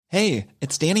Hey,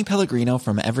 it's Danny Pellegrino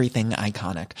from Everything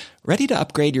Iconic. Ready to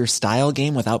upgrade your style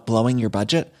game without blowing your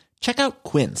budget? Check out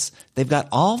Quince. They've got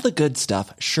all the good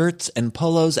stuff, shirts and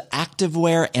polos,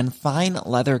 activewear, and fine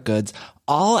leather goods,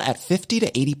 all at 50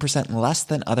 to 80% less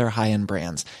than other high-end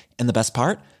brands. And the best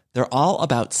part? They're all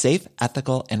about safe,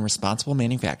 ethical, and responsible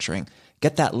manufacturing.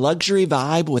 Get that luxury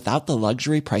vibe without the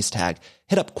luxury price tag.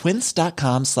 Hit up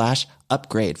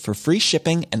quince.com/upgrade for free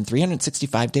shipping and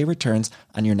 365-day returns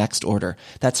on your next order.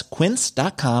 That's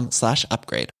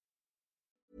quince.com/upgrade.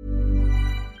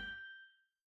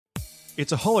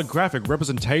 It's a holographic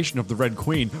representation of the Red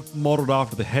Queen, modeled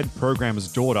after the head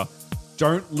programmer's daughter.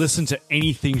 Don't listen to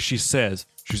anything she says.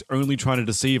 She's only trying to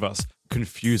deceive us,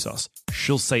 confuse us.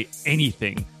 She'll say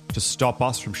anything to stop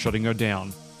us from shutting her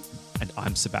down. And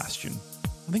I'm Sebastian.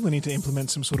 I think we need to implement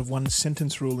some sort of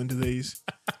one-sentence rule into these.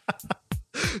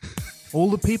 All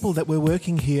the people that were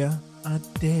working here are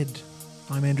dead.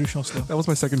 I'm Andrew Schossler. That was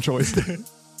my second choice.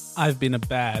 I've been a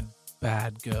bad,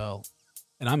 bad girl.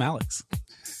 And I'm Alex.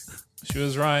 She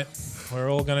was right. We're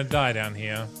all going to die down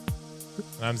here.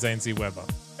 And I'm Zane C. Weber.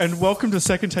 And welcome to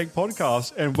Second Take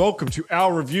Podcast, and welcome to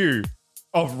our review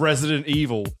of Resident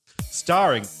Evil,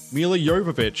 starring Mila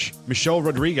Jovovich, Michelle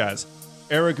Rodriguez,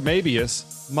 Eric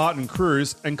Mabius, Martin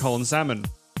Cruz, and Colin Salmon.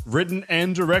 Written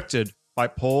and directed by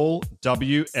Paul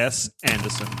W.S.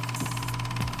 Anderson.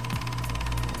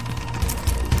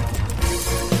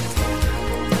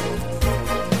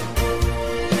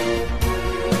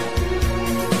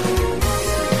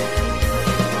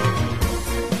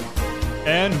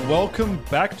 And welcome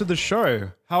back to the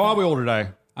show. How are we all today?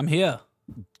 I'm here.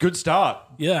 Good start.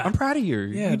 Yeah. I'm proud of you.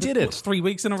 Yeah, You did it. 3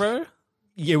 weeks in a row?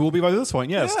 Yeah, we'll be by this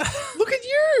point, yes. Yeah. Look at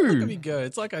you. Look at me go.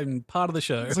 It's like I'm part of the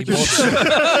show. It's like,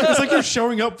 it's like you're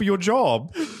showing up for your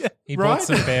job. He Right? bought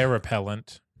some bear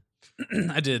repellent.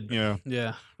 I did. Yeah.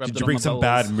 Yeah. Did Rubbed it you on bring my some balls.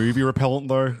 bad movie repellent,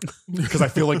 though? Because I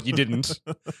feel like you didn't.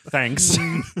 Thanks.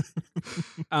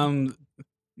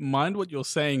 Mind what you're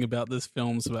saying about this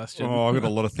film, Sebastian. Oh, I've got a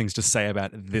lot of things to say about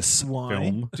this Why?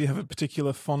 film. Do you have a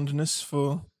particular fondness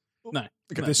for... No, no,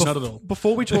 this- not at all.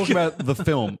 Before we talk about the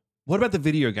film, what about the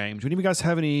video game? Do any of you guys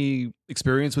have any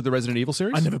experience with the Resident Evil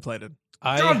series? I never played it.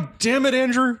 God damn it,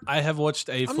 Andrew. I have watched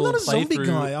a I'm full not a zombie playthrough.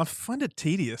 guy. I find it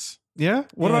tedious. Yeah?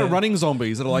 What Yeah. about running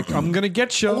zombies that are like, I'm going to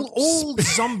get you? All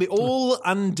zombie, all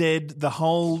undead, the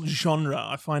whole genre.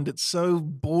 I find it so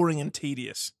boring and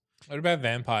tedious. What about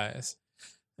vampires?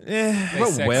 Yeah. They're What about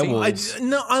sexy. werewolves? I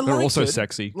They're like also it.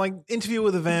 sexy. Like Interview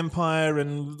with a Vampire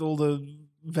and all the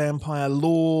vampire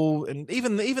lore and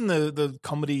even the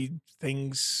comedy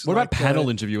things. What about like,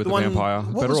 Panel Interview with the the one- Vampire?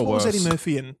 What Better was, or what worse? was Eddie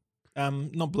Murphy in?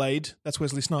 Not Blade. That's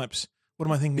Wesley Snipes. What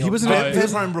am I thinking? He of? was in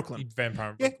Vampire in Brooklyn. Vampire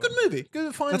in Yeah, Brooklyn. good movie.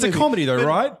 Good, fine That's movie. a comedy, though, But-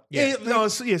 right? Yeah, no,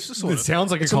 it's sort It of.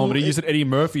 sounds like It's a comedy. all- You said Eddie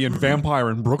Murphy and Vampire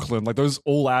in Brooklyn. Like, those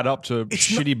all add up to It's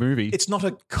shitty movie. It's not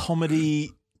a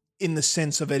comedy in the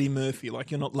sense of Eddie Murphy.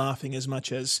 Like you're not laughing as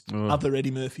much as other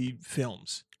Eddie Murphy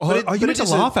films. Oh, But it- are you but meant it to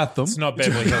is a- laugh at them? It's not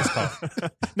Beverly Hills Cop.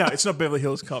 No, it's not Beverly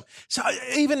Hills Cop. So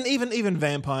even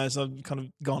vampires, I've kind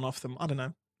of gone off them. I don't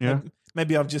know. Yeah.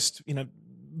 Maybe I've just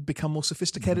become more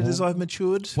sophisticated as I've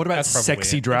matured. What about That's probably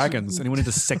sexy it. dragons? Anyone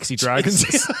into sexy dragons?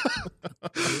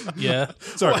 Yeah.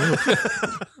 Sorry,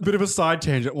 bit of a side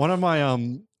tangent. One of my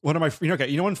on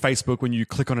Facebook when you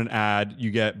click on an ad,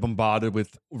 you get bombarded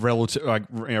with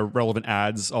relevant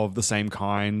ads of the same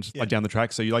kind, like down the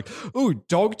track. So you're like, ooh,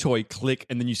 dog toy, click,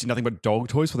 and then you see nothing but dog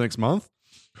toys for the next month.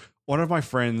 One of my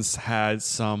friends had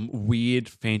some weird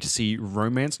fantasy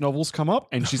romance novels come up,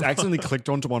 and she's accidentally clicked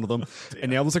onto one of them.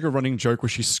 And now there's like a running joke where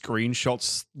she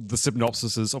screenshots the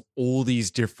synopsises of all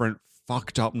these different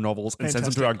fucked up novels and sends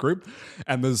them to our group.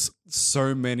 And there's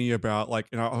so many about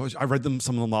I read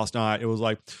some of them last night. It was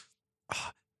like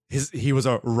he was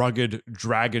a rugged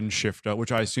dragon shifter,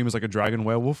 which I assume is like a dragon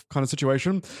werewolf kind of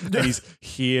situation. And he's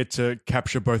here to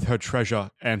capture both her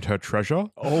treasure and her treasure.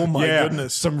 Oh my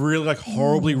goodness. Some really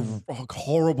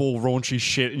horrible raunchy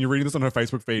shit. And you're reading this on her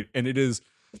Facebook feed, and it is.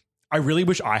 I really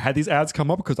wish I had these ads come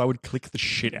up because I would click the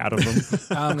shit out of them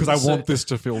because I want this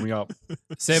to fill me up.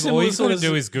 Seb, all Similar you got sort to of-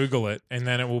 do is Google it, and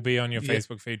then it will be on your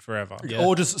Facebook feed forever. Yeah.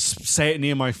 Or just say it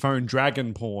near my phone,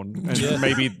 dragon porn, and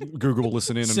maybe Google will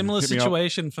listen in. And Similar hit me up.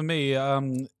 situation for me.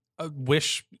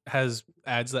 Wish has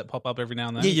ads that pop up every now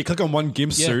and then. Yeah, you click on one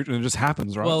gimp Yeah. suit and it just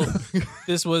happens, right? Well,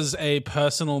 this was a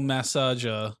personal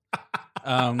massager.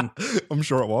 I'm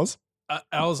sure it was.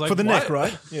 I was like, For the what? neck,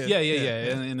 right? Yeah.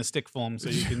 In a stick form, so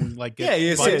you can like Yeah, get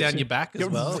yeah, bite yeah. down your back as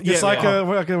well. It's like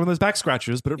one of those back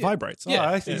scratches, but it vibrates. Yeah,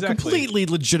 I think exactly. completely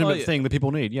legitimate Oh, yeah. thing that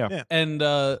people need. Yeah. Yeah. And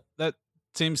that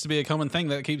seems to be a common thing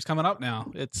that keeps coming up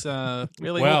now. It's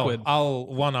really Well, awkward. I'll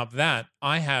one up that.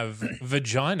 I have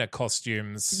vagina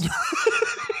costumes.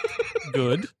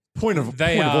 Good. Point of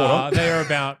They order. are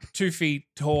about 2 feet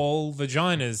tall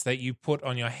vaginas that you put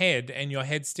on your head, and your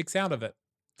head sticks out of it.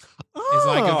 It's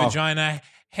like a Oh. vagina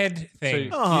head So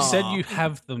thing. you said you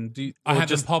have them. Do you, I or have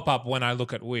them just pop up when I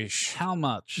look at Wish. how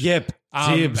much? Yep.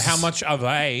 Dibs. How much are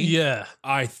they? Yeah.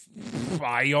 I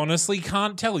honestly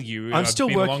can't tell you. I'm It's still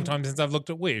been a long working- time since I've looked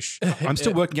at Wish. I'm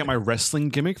still working out my wrestling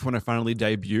gimmick for when I finally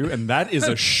debut, and that is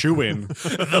a shoe-in.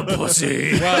 The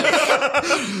pussy. Well,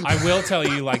 I will tell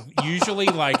you, like, usually,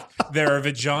 like, they're a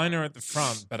vagina at the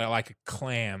front, but I like a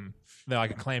clam. They're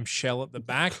like a clam shell at the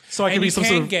back. So I can And be you some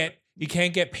can sort of- get you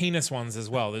can get penis ones as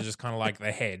well. They're just kind of like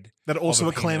the head. That also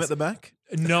of a clam penis. at the back?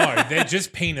 No, they're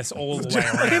just penis all the way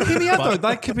around. Hear me out though.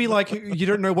 That could be like you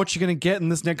don't know what you're going to get in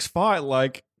this next fight.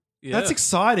 Like Yeah. that's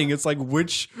exciting. It's like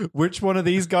which one of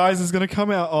these guys is going to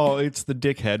come out? Oh, it's the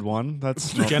dickhead one.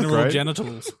 That's not General great.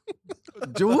 genitals.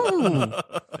 Ooh,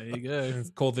 There you go. It's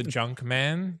called the Junk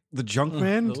Man. the junk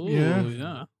man. Ooh, Yeah.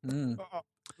 yeah. Mm.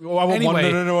 Oh, I want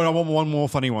Anyway. no. I want one more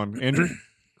funny one. Andrew.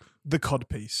 The cod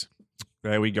piece.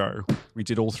 There we go. We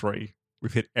did all three.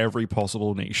 We've hit every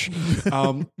possible niche.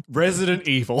 Resident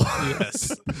Evil.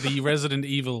 Yes. The Resident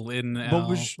Evil in our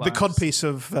was The cod lives. piece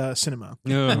of cinema,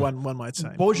 Yeah. one might say.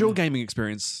 What was your gaming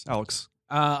experience, Alex?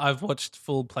 I've watched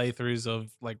full playthroughs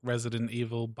of like Resident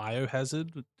Evil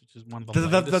Biohazard, which is one of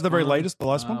the The very latest, the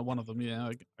last one? One of them, yeah.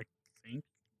 I think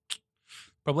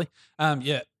probably.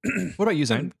 Yeah. What about you,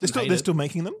 Zane? They're still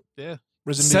making them? Yeah.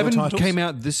 Resident Seven Evil titles? came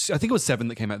out this. I think it was 7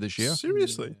 that came out this year.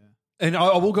 Seriously? And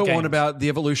I will go on Games. about the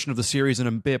evolution of the series in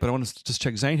a bit, but I want to just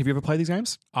check. Zane, have you ever played these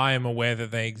games? I am aware that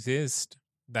they exist.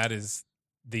 That is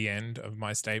the end of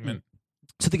my statement.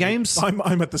 So the games,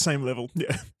 I'm at the same level.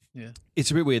 Yeah.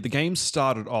 it's a bit weird. The games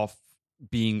started off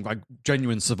being like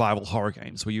genuine survival horror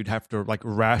games where you'd have to like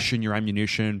ration your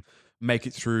ammunition, make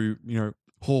it through,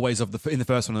 hallways of in the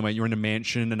first one, you're in a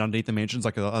mansion, and underneath the mansion's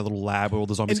like a little lab where all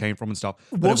the zombies And came from and stuff.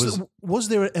 But Was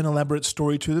there an elaborate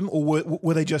story to them, or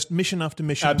were they just mission after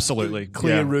mission? Absolutely,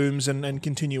 Clear yeah. rooms and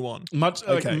continue on? much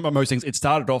Okay. like most things, it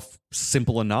started off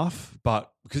simple enough,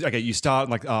 but because you start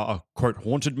in like a quote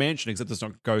haunted mansion, except it's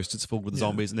not ghosts, it's filled with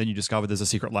zombies, and then you discover there's a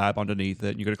secret lab underneath it,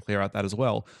 and you got to clear out that as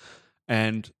well.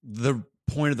 And the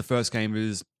point of the first game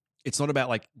is it's not about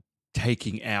like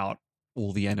taking out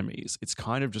all the enemies. It's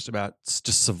kind of just about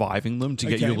just surviving them to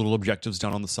get Okay. your little objectives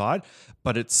done on the side.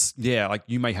 But it's, like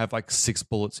you may have like 6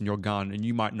 bullets in your gun and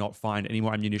you might not find any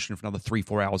more ammunition for another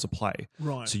 3-4 hours of play.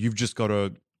 Right. So you've just got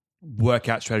to work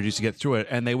out strategies to get through it.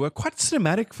 And they were quite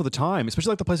cinematic for the time,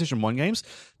 especially like the PlayStation 1 games.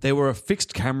 They were a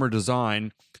fixed camera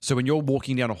design. So when you're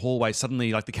walking down a hallway,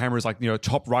 suddenly like the camera is like,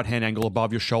 top right-hand angle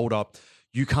above your shoulder.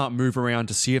 You can't move around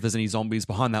to see if there's any zombies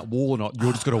behind that wall or not.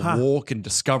 You're just got to walk and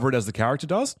discover it as the character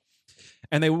does.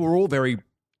 And they were all very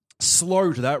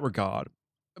slow to that regard.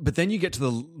 But then you get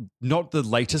to not the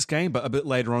latest game, but a bit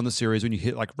later on in the series when you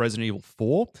hit like Resident Evil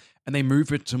 4, and they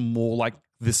move it to more like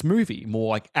this movie, more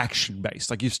like action based.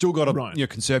 Like you've still got to Right.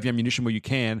 conserve your ammunition where you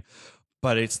can,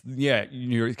 but it's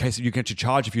in case you can actually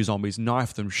charge a few zombies,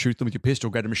 knife them, shoot them with your pistol,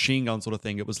 get a machine gun sort of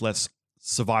thing. It was less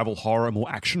survival horror,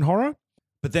 more action horror.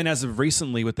 But then as of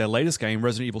recently with their latest game,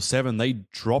 Resident Evil 7, they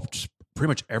dropped pretty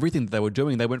much everything that they were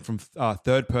doing. They went from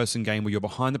third-person game where you're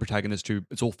behind the protagonist to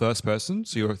it's all first person,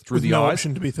 so you're through With the no eyes.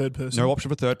 option to be third person. No option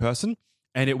for third person.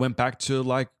 And it went back to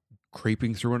like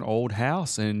creeping through an old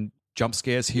house and jump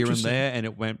scares here and Interesting. there. And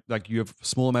it went like you have a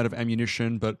small amount of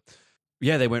ammunition, but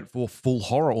they went for full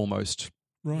horror almost.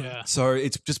 Right. Yeah. So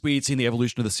it's just weird seeing the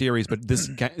evolution of the series, but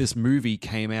this movie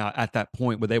came out at that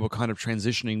point where they were kind of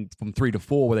transitioning from 3 to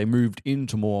 4, where they moved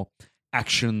into more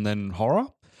action than horror.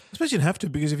 I suppose you'd have to,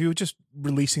 because if you were just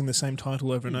releasing the same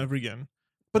title over and over again.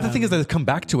 But the thing is, they've come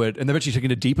back to it and they've actually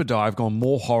taken a deeper dive, gone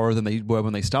more horror than they were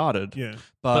when they started. Yeah.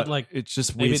 But, But, like, it's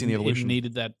just Maybe weird seeing the evolution. it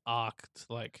needed that arc to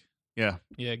like Yeah.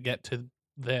 get to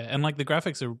there. And like the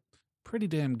graphics are pretty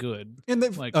damn good. And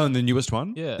they've Like- the newest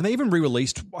one. Yeah. And they even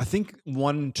re-released, I think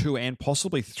 1, 2, and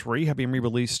possibly 3 have been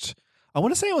re-released. I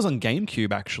want to say it was on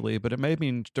GameCube actually, but it may have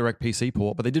been direct PC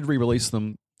port, but they did re-release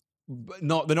them. They're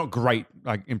not great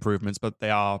like improvements, but they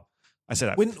are. I say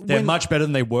that they're much better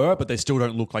than they were, but they still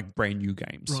don't look like brand new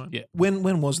games. Right. Yeah.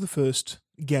 When was the first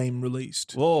game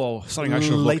released? Whoa, something I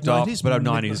should have Late looked up, 90s? but Mid-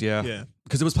 90s, yeah. Yeah.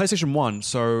 Because it was PlayStation 1,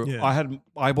 so Yeah.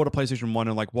 I bought a PlayStation 1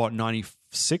 in like what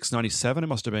 96, 97 it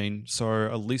must have been. So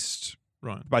at least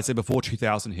Right. I'd say before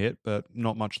 2000 hit, but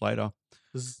not much later.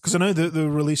 Because I know the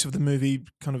release of the movie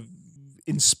kind of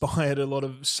inspired a lot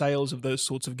of sales of those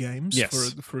sorts of games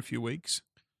Yes. for a few weeks.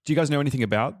 Do you guys know anything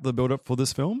about the build up for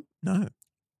this film? No.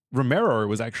 Romero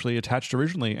was actually attached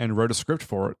originally and wrote a script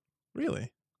for it,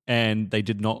 Really? and they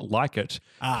did not like it.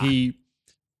 Ah. He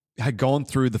had gone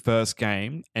through the first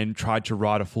game and tried to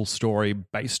write a full story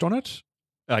based on it,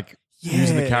 like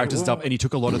using the Yeah, characters and well- stuff, and he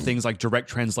took a lot of things like direct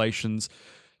translations,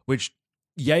 which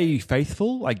yay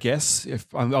faithful, I guess. If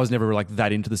I was never like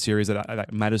that into the series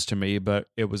that matters to me, but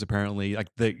it was apparently like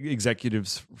the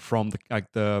executives from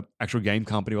the actual game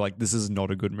company were like, this is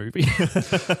not a good movie.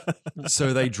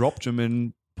 So they dropped him,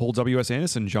 and Paul W.S.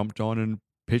 Anderson jumped on and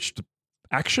pitched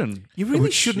action. You really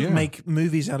which, shouldn't yeah. make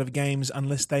movies out of games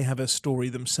unless they have a story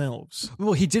themselves.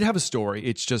 Well, he did have a story.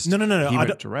 It's just No. he I went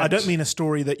don't, direct. I don't mean a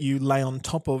story that you lay on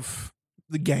top of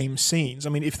the game scenes. I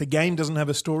mean, if the game doesn't have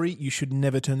a story, you should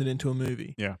never turn it into a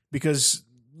movie. Yeah. Because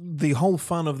the whole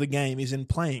fun of the game is in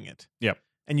playing it. Yep.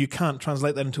 And you can't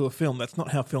translate that into a film. That's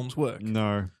not how films work.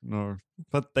 No.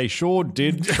 But they sure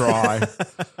did try.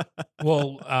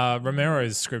 Well,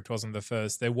 Romero's script wasn't the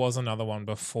first. There was another one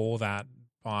before that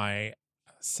by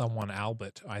someone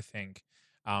Albert, I think.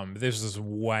 This was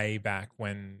way back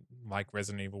when like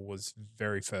Resident Evil was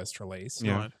very first released.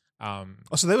 Yeah. Oh,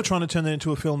 so they were trying to turn that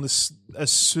into a film as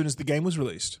soon as the game was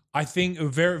released. I think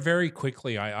very, very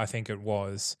quickly. I think it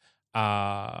was.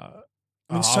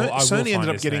 I mean, I will Sony find ended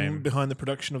up his getting name. behind the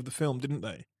production of the film, didn't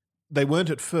they? They weren't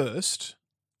at first,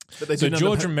 but they So did.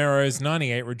 George Romero's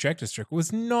 98 Rejector script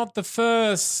was not the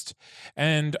first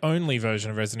and only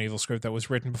version of Resident Evil script that was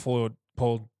written before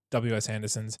Paul W.S.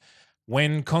 Anderson's.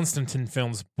 When Constantine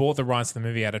Films bought the rights to the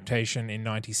movie adaptation in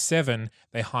 97,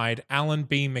 they hired Alan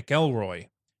B. McElroy,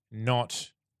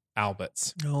 not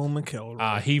Alberts. Oh,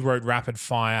 McElroy. He wrote Rapid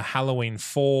Fire, Halloween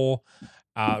 4,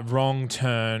 Wrong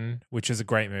Turn, which is a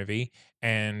great movie,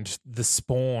 and the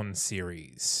Spawn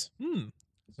series.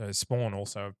 So Spawn,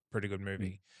 also a pretty good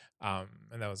movie. And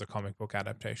that was a comic book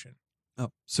adaptation. Oh,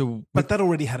 so But that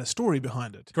already had a story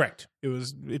behind it. Correct.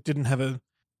 It didn't have a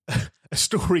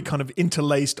story kind of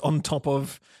interlaced on top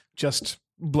of just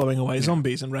blowing away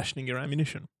zombies and rationing your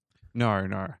ammunition. no.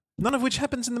 None of which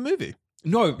happens in the movie.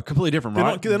 No, completely different,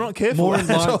 right? They're not careful More at in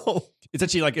line- all. It's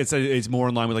actually like it's more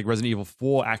in line with like Resident Evil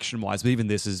 4 action wise, but even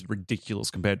this is ridiculous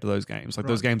compared to those games. Like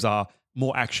those games are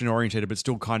more action oriented, but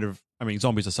still kind of, I mean,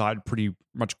 zombies aside, pretty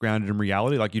much grounded in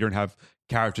reality. Like you don't have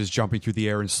characters jumping through the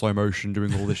air in slow motion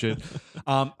doing all this shit.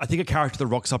 I think a character that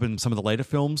rocks up in some of the later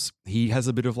films, he has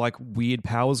a bit of like weird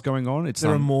powers going on. It's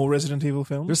There are more Resident Evil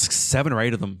films. there's 7 or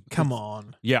 8 of them. Come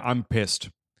on. Yeah, I'm pissed.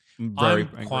 I'm very I'm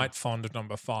angry. quite fond of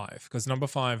number 5 because number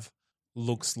 5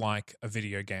 looks like a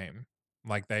video game.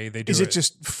 Like they do. Is it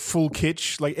just full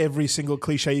kitsch? Like every single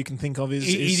cliche you can think of is.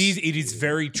 It is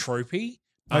very tropey.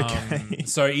 Okay.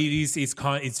 So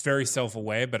it's very self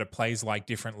aware, but it plays like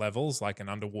different levels, like an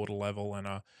underwater level and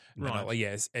a Right.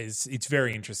 yes, it's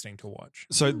very interesting to watch.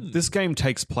 So this game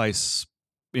takes place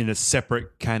in a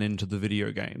separate canon to the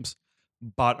video games.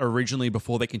 But originally,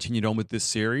 before they continued on with this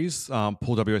series,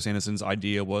 Paul W.S. Anderson's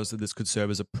idea was that this could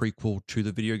serve as a prequel to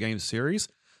the video game series.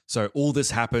 So all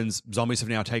this happens, zombies have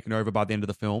now taken over by the end of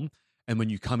the film. And when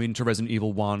you come into Resident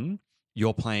Evil 1,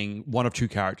 you're playing one of 2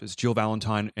 characters, Jill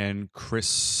Valentine and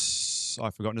Chris,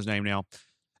 I've forgotten his name now.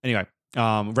 Anyway,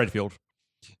 Redfield.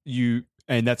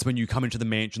 And that's when you come into the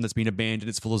mansion that's been abandoned,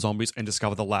 it's full of zombies, and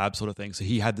discover the lab sort of thing. So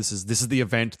he had this is the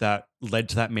event that led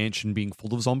to that mansion being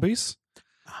full of zombies.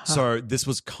 So this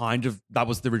was that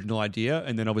was the original idea.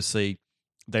 And then obviously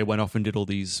they went off and did all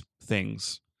these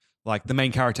things. Like the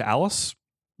main character, Alice,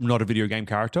 not a video game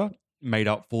character, made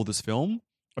up for this film.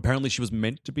 Apparently she was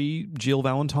meant to be Jill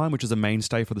Valentine, which is a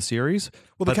mainstay for the series.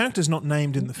 Well, the character's not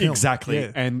named in the film. Exactly.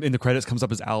 Yeah. And in the credits comes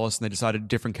up as Alice, and they decided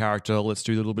different character, let's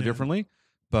do it a little bit differently.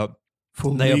 But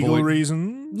For they legal avoid-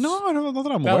 reasons? no, not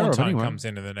that I'm aware of Valentine anyway. comes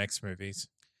into the next movies.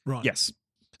 Right. Yes.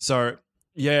 So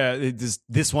yeah,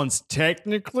 this one's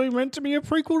technically meant to be a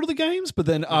prequel to the games, but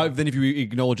then if you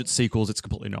acknowledge its sequels, it's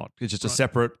completely not. It's just a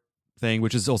separate thing,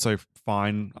 which is also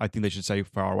fine. I think they should stay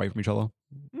far away from each other.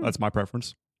 That's my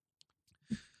preference.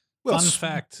 Well, Fun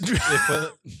fact.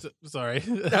 Sorry.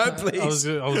 please. I was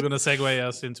going to segue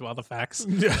us into other facts.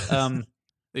 The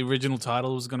original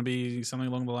title was going to be something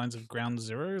along the lines of Ground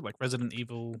Zero, like Resident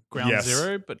Evil Ground Yes.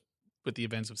 Zero, but with the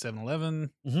events of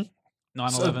 7/11, Mhm.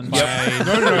 9/11.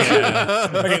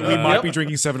 Okay, we might be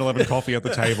drinking 7-Eleven coffee at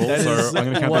the table, That so is I'm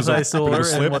going to count what this I a saw bit of a and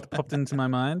slip. what popped into my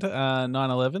mind.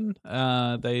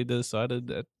 9/11. They decided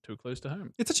that too close to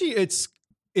home.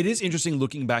 It is interesting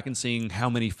looking back and seeing how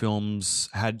many films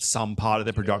had some part of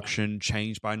their production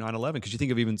changed by 9/11. Because you think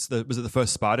of was it the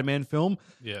first Spider-Man film?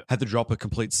 Yeah. Had to drop a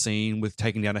complete scene with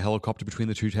taking down a helicopter between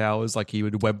the 2 towers. Like he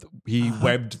webbed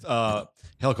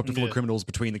helicopter full of criminals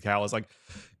between the towers. Like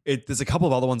there's a couple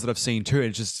of other ones that I've seen too.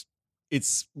 It's just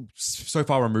it's so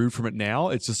far removed from it now.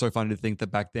 It's just so funny to think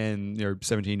that back then,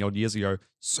 17 odd years ago,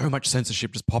 so much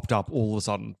censorship just popped up all of a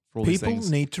sudden for all these People things.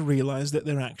 need to realize that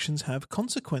their actions have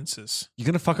consequences. You're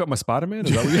going to fuck up my Spider-Man?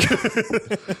 Is that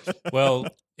what you Well,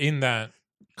 in that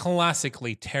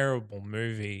classically terrible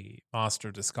movie, Master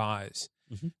of Disguise,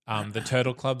 the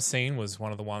Turtle Club scene was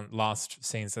one of the last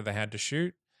scenes that they had to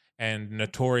shoot. And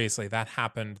notoriously, that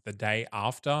happened the day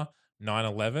after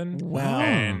 9/11. Wow.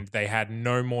 And they had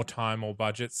no more time or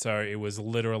budget. So it was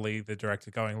literally the director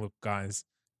going, look, guys,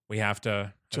 we have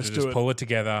to Just just do it. pull it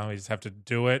together. We just have to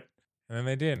do it. And then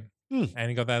they did. And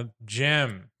he got that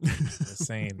gem of the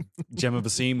scene. gem of a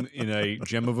scene in a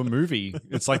gem of a movie?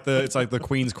 It's like the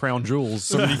Queen's crown jewels.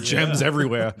 So many gems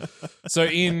everywhere. So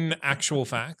in actual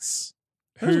facts,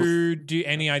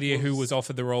 any idea who was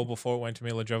offered the role before it went to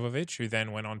Mila Jovovich, who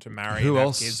then went on to marry Who and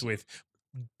else? have kids with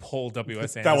Paul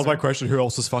W.S. Anderson? That was my question. Who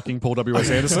else is fucking Paul W.S.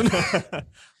 Anderson?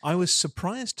 I was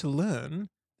surprised to learn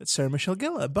that Sarah Michelle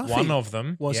Gellar, Buffy, One of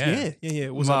them. was yeah.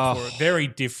 was up for it. Very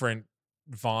different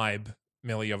vibe,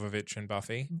 Mila Jovovich and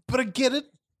Buffy. But I get it.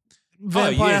 Oh,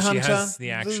 Vampire yeah, she Hunter, has the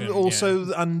action, also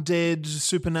the undead,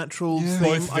 supernatural theme.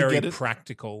 Both I very get it.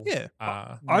 practical. Yeah.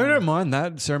 I don't mind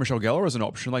that Sarah Michelle Gellar as an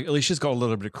option. Like, at least she's got a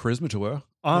little bit of charisma to her.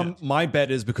 My bet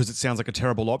is, because it sounds like a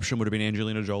terrible option, would have been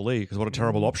Angelina Jolie, because what a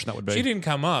terrible option that would be. She didn't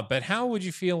come up, but how would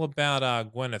you feel about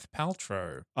Gwyneth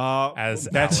Paltrow? As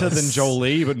better Alice? than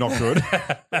Jolie, but not good.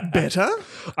 Better?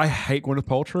 I hate Gwyneth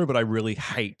Paltrow, but I really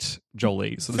hate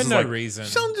Jolie. So this For is no like, reason.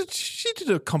 She did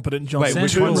a competent job. Wait,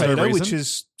 which Tomb one's no Raider, reason? which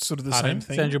is sort of the Pardon? same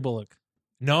thing. Sandra Bullock.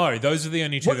 No, those are the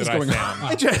only two What that is I going found.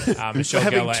 We're Michelle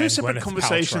having Gellar two and separate Gwyneth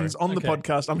conversations Paltrow. on the Okay.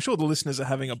 podcast. I'm sure the listeners are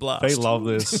having a blast. they love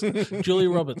this. Julia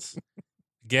Roberts.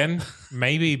 Again,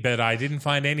 maybe, but I didn't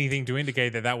find anything to indicate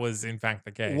that was in fact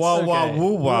the case. Wow, wow, Okay.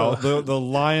 woo, wow. The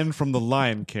lion from the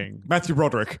Lion King. Matthew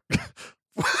Broderick.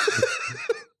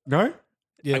 No?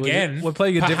 Yeah, Again, we're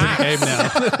playing a different game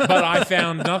perhaps. now. But I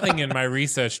found nothing in my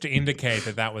research to indicate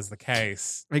that was the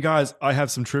case. Hey, guys, I have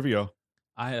some trivia.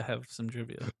 I have some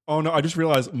trivia. Oh, no, I just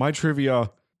realized my trivia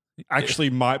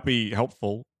actually might be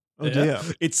helpful. Oh dear.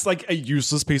 It's like a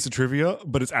useless piece of trivia,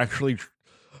 but it's actually...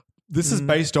 This is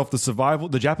based off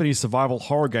the Japanese survival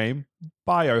horror game,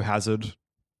 Biohazard.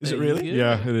 Is it really?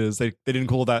 Yeah, it is. They didn't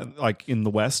call that like in the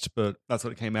West, but that's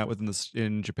what it came out with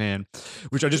in Japan,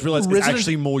 which I just realized is Resident-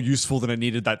 actually more useful than it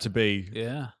needed that to be.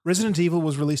 Yeah. Resident Evil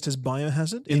was released as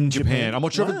Biohazard In Japan. I'm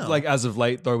not sure if Wow. it's like as of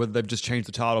late though, whether they've just changed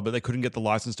the title, but they couldn't get the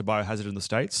license to Biohazard in the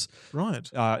States. Right.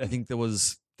 I think there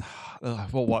was,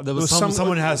 what? There was was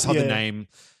someone has some other yeah. name,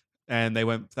 and they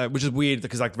went, which is weird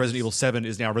because like Resident Evil 7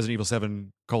 is now Resident Evil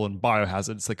 7 :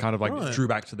 Biohazard. So they kind of like Right. drew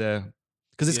back to their,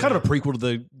 because it's kind of a prequel to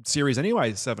the series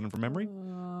anyway. 7 from memory.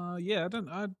 Yeah,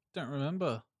 I don't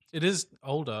remember. It is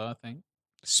older, I think.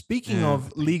 Speaking Yeah.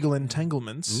 of legal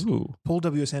entanglements, Ooh. Paul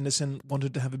W.S. Anderson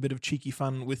wanted to have a bit of cheeky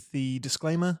fun with the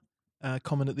disclaimer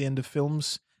comment at the end of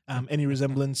films. Any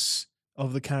resemblance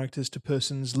of the characters to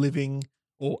persons living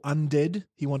or undead,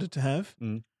 he wanted to have,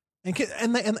 Mm.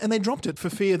 and they dropped it for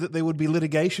fear that there would be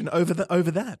litigation over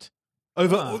that.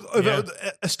 Over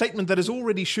a statement that is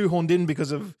already shoehorned in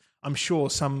because of, I'm sure,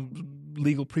 some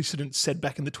legal precedent set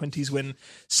back in the 1920s when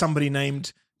somebody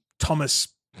named Thomas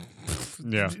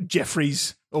Yeah.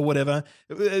 Jeffries or whatever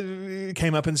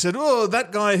came up and said, "Oh,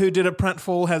 that guy who did a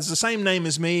pratfall has the same name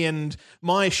as me, and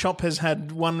my shop has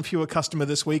had one fewer customer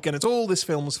this week, and it's all this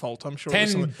film's fault." I'm sure. there's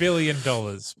 $10 someone- billion,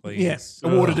 please. yeah,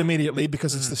 awarded immediately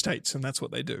because it's the States, and that's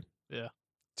what they do.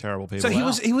 Terrible people. So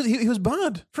he was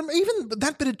barred from even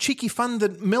that bit of cheeky fun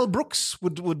that Mel Brooks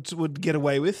would get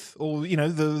away with, or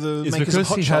the It's makers of because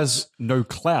Hot he Shots. has no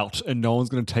clout and no one's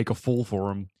going to take a fall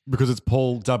for him because it's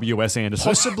Paul W.S. Anderson.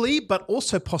 Possibly, but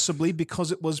also possibly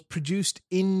because it was produced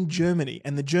in Germany,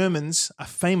 and the Germans are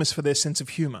famous for their sense of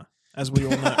humor, as we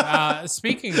all know.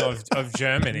 Speaking of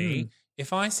Germany,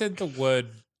 if I said the word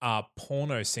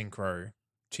porno synchro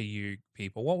to you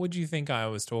people, what would you think I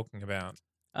was talking about?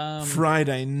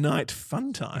 Friday night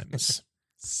fun times.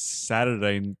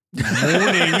 Saturday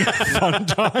morning fun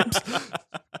times.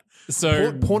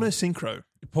 So Porno synchro.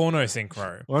 porno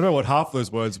synchro. I don't know what half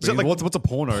those words Is it mean. like What's a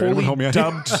porno? Anyone help me out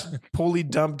here? Poorly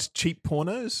dubbed cheap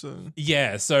pornos.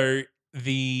 Yeah, so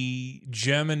the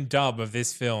German dub of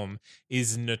this film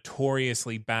is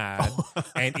notoriously bad,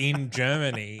 and in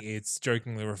Germany, it's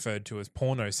jokingly referred to as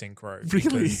porno synchro. Really?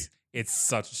 because it's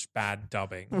such bad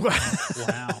dubbing.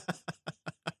 Wow.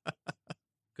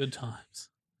 Good times.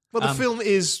 Well, the film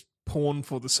is porn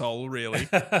for the soul, really.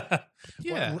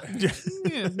 Yeah.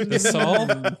 The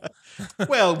soul?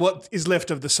 Well, what is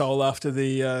left of the soul after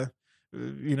the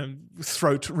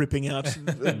throat ripping out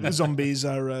zombies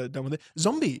are done with it.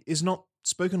 Zombie is not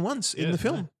spoken once in the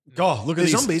film. God, look at They're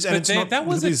these zombies, and But it's there- not. that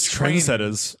was look at a these trend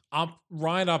trendsetters.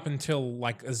 right up until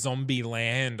like a Zombie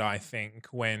Land, I think,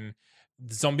 when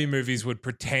zombie movies would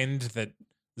pretend that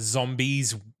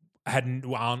zombies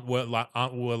were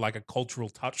like a cultural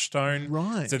touchstone.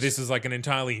 Right. So this is like an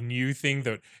entirely new thing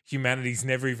that humanity's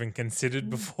never even considered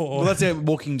before. Well, that's it.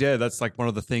 Walking Dead. That's like one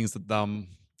of the things that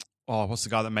what's the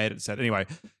guy that made it said? Anyway,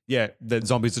 yeah, that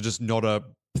zombies are just not a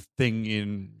thing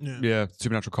in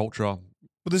supernatural culture. Well,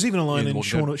 there's even a line in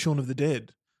Walking Shaun of the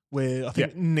Dead where I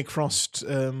think Nick Frost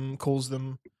calls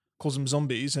them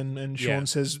zombies, and Shaun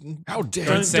says, How dare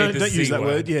Don't say the don't use C that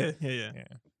word. word. Yeah.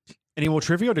 Any more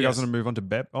trivia? Or do you guys Yes. want to move on to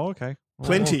Beb? Oh, okay.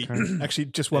 Plenty. Oh, okay. Actually,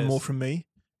 just one Yes. more from me.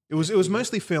 It was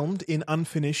mostly filmed in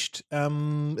unfinished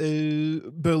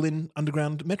Berlin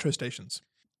underground metro stations.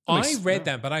 I read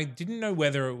that, but I didn't know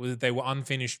whether they were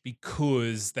unfinished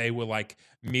because they were like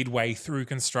midway through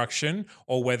construction,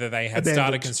 or whether they had started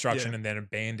Abandoned, construction yeah. and then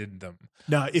abandoned them.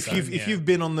 No, if So, if yeah. you've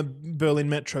been on the Berlin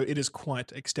metro, it is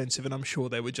quite extensive, and I'm sure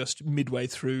they were just midway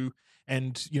through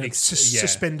and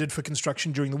suspended for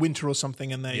construction during the winter or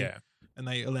something, and they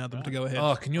allowed them to go ahead.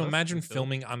 Oh, can you imagine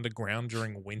filming underground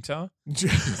during winter?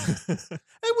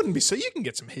 It wouldn't be so. You can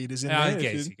get some heaters in there. I if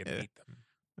guess you can heat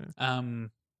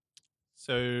them.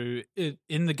 So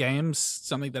in the games,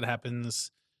 something that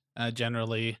happens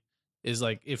generally is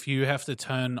like if you have to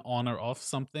turn on or off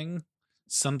something,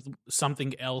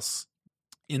 something else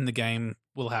in the game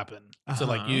will happen. So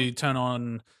like you turn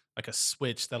on like a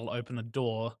switch that'll open a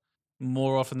door.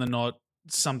 More often than not,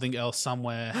 something else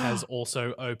somewhere has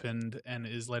also opened and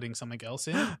is letting something else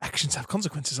in. Actions have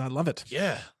consequences. I love it.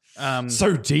 Yeah.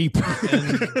 So deep.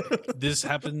 And this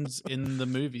happens in the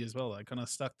movie as well. I kind of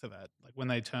stuck to that. Like when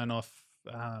they turn off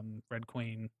Red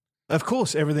Queen. Of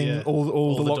course, everything, Yeah.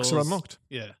 all the locks are doors. unlocked.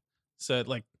 Yeah. So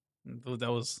like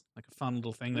that was like a fun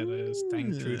little thing that is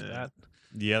staying true to that.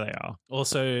 Yeah, they are.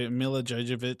 Also, Mila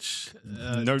Jovovich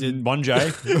No, did one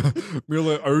J.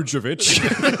 Mila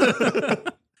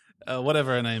Ojovich.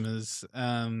 whatever her name is.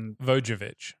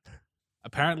 Vojovic.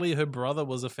 Apparently, her brother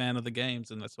was a fan of the games,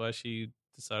 and that's why she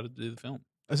decided to do the film.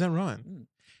 Is that right? Mm.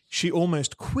 She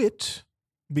almost quit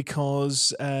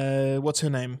because what's her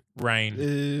name?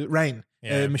 Rain. Rain.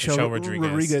 Yeah, Michelle Michelle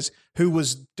Rodriguez, who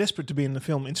was desperate to be in the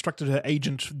film, instructed her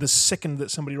agent the second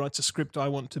that somebody writes a script, I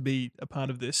want to be a part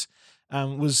of this,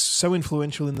 was so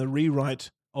influential in the rewrite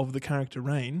of the character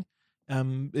Rain. Mia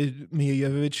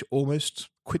Jovovich almost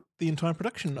quit the entire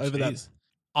production over that. Jeez.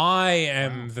 I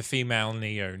am the female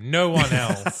Neo. No one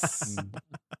else.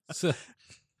 So,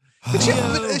 But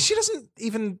she doesn't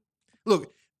even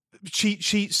look.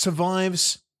 She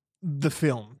survives the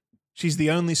film. She's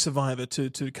the only survivor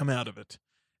to come out of it,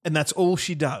 and that's all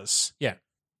she does. Yeah.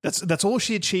 That's all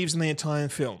she achieves in the entire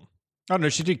film. I don't know.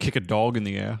 She did kick a dog in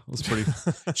the air. It was pretty.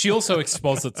 She also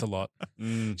exposits a lot.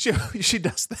 She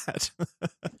does that,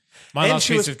 My and last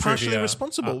she piece was of partially trivia.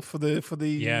 responsible for the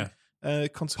consequences.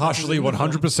 Partially of the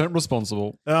film. 100%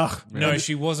 responsible. Ugh, No,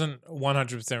 she wasn't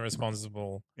 100%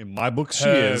 responsible. In my book, she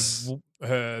is.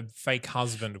 Her fake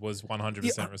husband was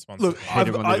 100% Yeah, responsible. Look, Hate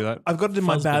it when they do that. I've got it in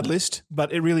my bad Husband. list,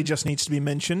 but it really just needs to be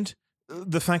mentioned.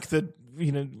 The fact that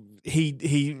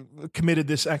he committed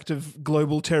this act of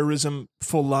global terrorism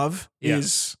for love Yeah.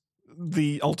 is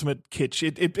the ultimate kitsch.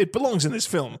 It belongs in this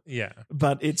film, Yeah.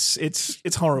 but it's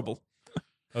horrible.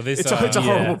 Well, this, It's a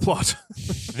horrible plot.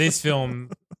 This film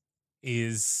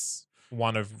is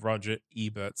one of Roger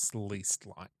Ebert's least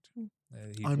liked.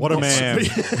 I'm What a not- man.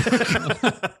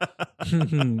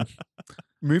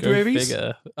 Movie go babies?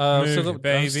 figure. I've still got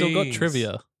babies.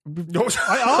 trivia.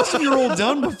 I asked if you're all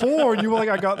done before, and you were like,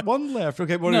 I got one left.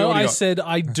 Okay, what do No, you I got? said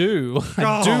I do.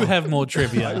 I do have more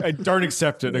trivia. I don't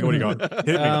accept it. Okay, what do you got?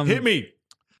 Hit me. Hit me.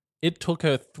 It took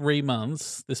her 3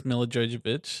 months, this Mila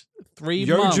Jovovich, 3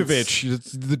 months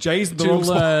Jovovich. The J's in the to wrong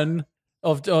spot. learn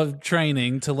of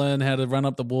training to learn how to run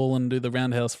up the wall and do the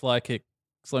roundhouse fly kick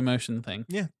slow motion thing.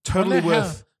 Yeah, totally Wonder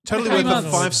how- totally how worth the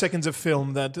much- 5 seconds of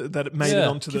film that it made it Yeah.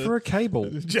 onto Give the. her a cable.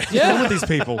 Yeah. One of these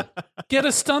people. Get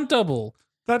a stunt double.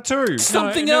 That too.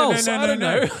 Something no, else. no, I don't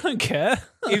no. know. I don't care.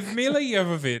 If Mila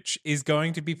Jovovich is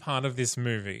going to be part of this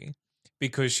movie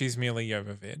because she's Mila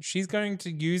Jovovich, she's going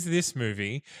to use this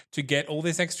movie to get all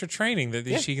this extra training that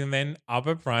she can then up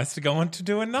her price to go on to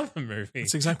do another movie.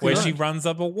 That's exactly where right. she runs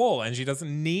up a wall and she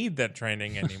doesn't need that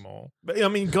training anymore. But, I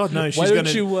mean, God knows Why she's don't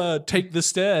going to. you take the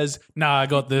stairs? Nah, I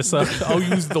got this. I'll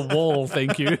use the wall.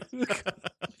 Thank you.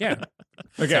 Yeah.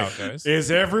 That's how it goes. Is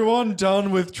everyone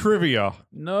done with trivia?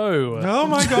 No. Oh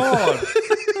my God.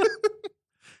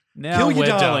 Now Kill your we're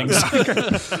done.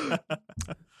 darlings.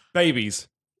 Babies.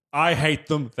 I hate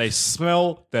them. They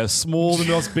smell. They're small. They're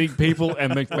not big people,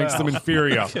 and makes them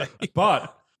inferior.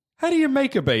 But how do you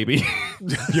make a baby?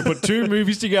 You put two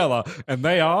movies together, and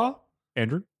they are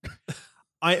Andrew.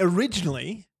 I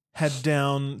originally had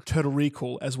down Total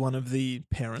Recall as one of the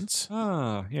parents,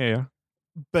 Ah, yeah.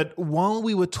 but while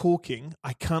we were talking,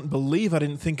 I can't believe I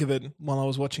didn't think of it while I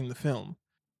was watching the film.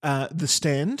 The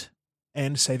Stand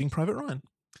and Saving Private Ryan.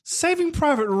 Saving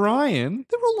Private Ryan.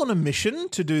 They're all on a mission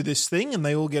to do this thing, and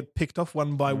they all get picked off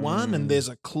one by one. And there's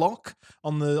a clock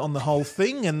on the whole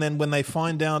thing. And then when they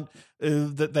find out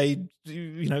that they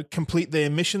complete their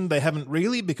mission, they haven't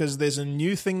really, because there's a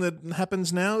new thing that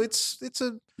happens now. It's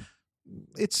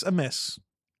a mess.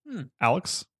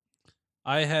 Alex.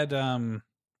 I had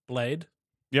Blade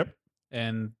Yep.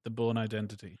 and The Bourne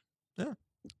Identity.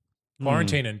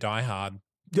 Quarantine and Die Hard.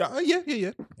 Yeah.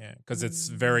 Yeah, because it's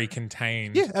very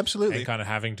contained. Yeah, absolutely. And kind of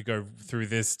having to go through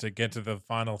this to get to the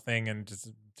final thing and just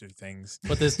do things.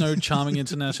 But there's no charming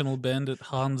international bandit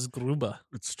Hans Gruber.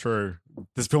 It's true.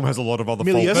 This film has a lot of other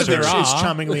Mila faults. there Jovovich is are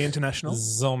charmingly international.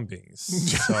 Zombies.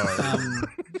 So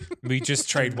we just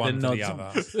trade one They're for the not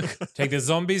other. Take the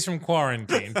zombies from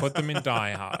Quarantine, put them in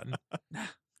Die Hard.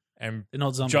 And They're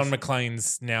not zombies. John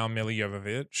McClane's now Mila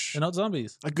Jovovich. They're not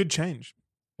zombies. A good change.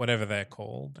 Whatever they're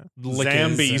called.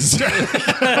 Zambies.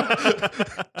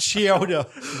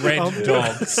 Chioda. Red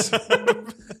dogs.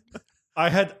 I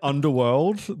had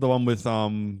Underworld, the one with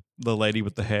the lady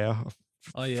with the hair.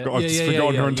 Oh yeah, I've just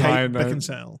forgotten her entire Kate name.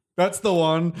 Beckinsale. That's the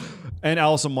one. And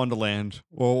Alice in Wonderland.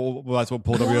 Well, that's what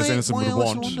Paul W.S. Anderson Why would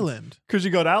Alice in want. Wonderland? Because you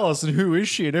got Alice, and who is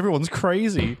she? And everyone's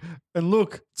crazy. And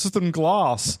look, it's just in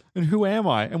glass. And who am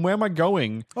I? And where am I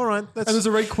going? All right, And there's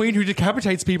a Red Queen who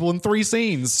decapitates people in 3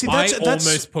 scenes. See, I that's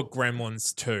almost put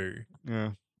Gremlins 2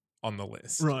 Yeah. on the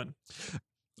list. right.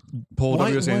 Paul Why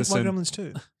W.S. Anderson. Gremlins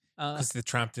too? Because they're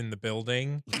trapped in the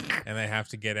building and they have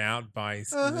to get out by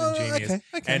the genius.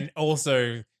 okay. And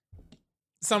also,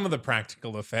 some of the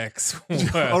practical effects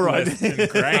were All right. less than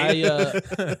great.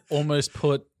 I almost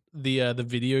put the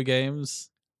video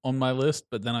games on my list,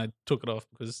 but then I took it off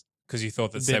because Because you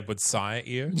thought that Seb would sigh at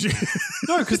you.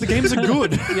 No, because the games are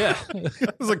good. yeah,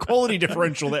 There's a quality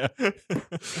differential there.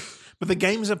 But the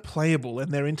games are playable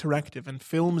and they're interactive, and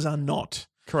films are not.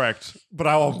 Correct. But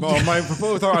I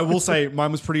will say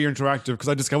mine was pretty interactive because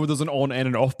I discovered there's an on and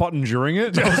an off button during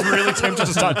it. I was really tempted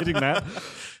to start hitting that.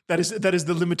 That is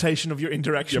the limitation of your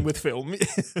interaction with film.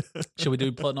 should we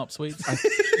do plot and op suites?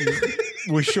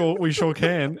 We sure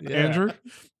can. Yeah. Andrew?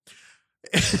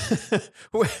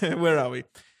 Where are we?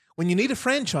 When you need a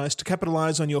franchise to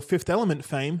capitalize on your Fifth Element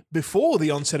fame before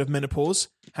the onset of menopause,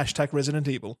 #Resident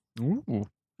Evil. Ooh.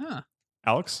 Huh.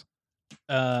 Alex?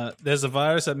 There's a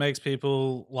virus that makes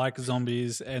people like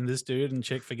zombies, and this dude and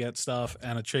chick forget stuff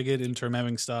and are triggered into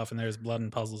remembering stuff, and there's blood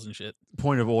and puzzles and shit.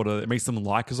 Point of order. It makes them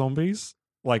like zombies?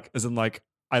 Like, as in like,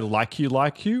 I like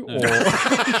you? No.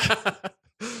 Or...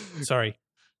 Sorry,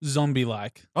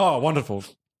 zombie-like. Oh, wonderful.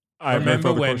 I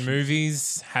Remember when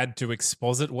movies had to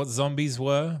exposit what zombies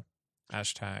were?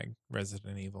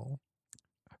 #Resident Evil.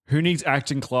 Who needs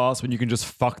acting class when you can just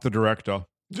fuck the director?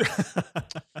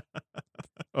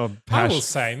 I will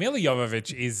say Mila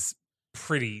Jovovich is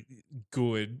pretty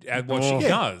good at what she Oh.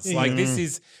 does. Yeah. Like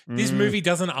this movie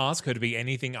doesn't ask her to be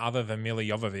anything other than Mila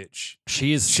Jovovich.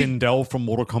 She is Sindel from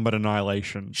Mortal Kombat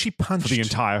Annihilation She for punched the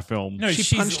entire film. No, She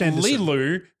she's punched Anderson.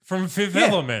 Lilu from Fifth Yeah,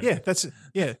 Element. Yeah, that's it.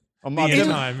 Yeah. I'm The not-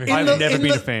 entire movie. I've never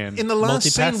been a the, fan. In the last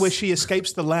Multipass. scene where she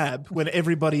escapes the lab when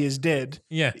everybody is dead,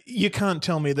 Yeah. you can't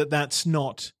tell me that that's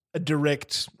not a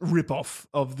direct rip-off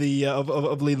of the of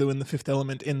Lilu in the Fifth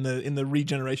Element in the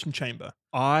regeneration chamber.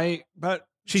 but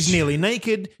She's nearly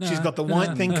naked. She's got the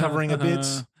white thing covering her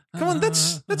bits. Come on,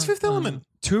 that's Fifth Element.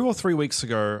 2 or 3 weeks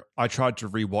ago, I tried to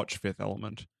rewatch Fifth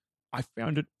Element. I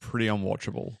found it pretty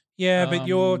unwatchable. Yeah, but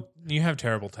you have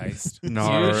terrible taste.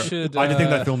 No, You should, I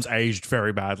think that film's aged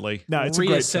very badly. No, it's a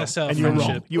great film, Reassess our and you're wrong.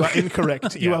 friendship. You are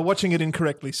incorrect. You are watching it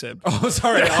incorrectly, Seb. Oh,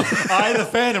 sorry, I the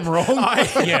fan am wrong.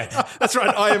 Yeah. That's right.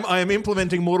 I am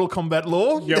implementing Mortal Kombat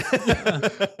law.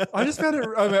 I just found it.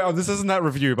 I mean, this isn't that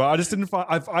review, but I just didn't find.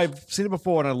 I've seen it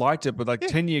before and I liked it, but like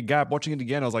 10-year gap, watching it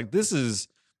again, I was like, this is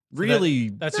really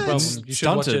That's your problem. You should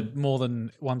watch stunted. it more than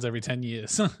once every 10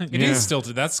 years. It is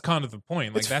stilted. That's kind of the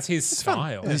point. Like that's his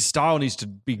style. His style needs to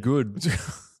be good.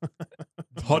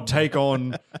 Hot take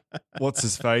on what's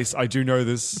his face. I do know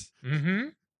this. Mm-hmm.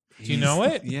 Do you know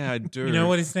it? Yeah, I do. You know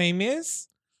what his name is?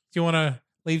 Do you want to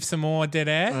leave some more dead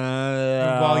air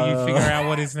Uh, while you figure out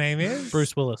what his name is?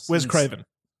 Bruce Willis. Where's Craven?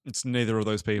 It's neither of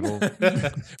those people.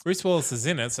 Bruce Willis is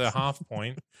in it, so half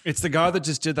point. It's the guy that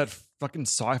just did that fucking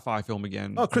sci-fi film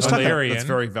again. Oh, Chris Tucker. Valerian. That's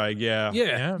very vague. Yeah.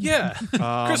 Yeah.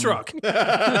 Chris Rock.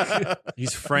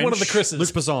 He's French. One of the Chris's. Luc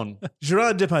Besson.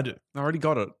 Gerard Depardieu. I already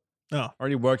got it. Oh. I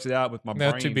already worked it out with my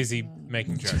They're brain. too busy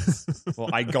making jokes. Well,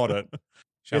 I got it.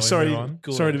 Shall we sorry, move on?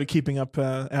 sorry to be keeping up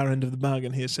our end of the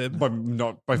bargain here, Seb.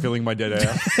 By filling my dead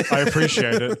air. I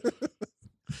appreciate it.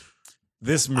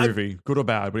 This movie, good or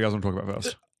bad? What do you guys want to talk about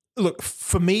first? Look,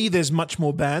 for me, there's much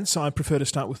more bad, so I prefer to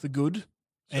start with the good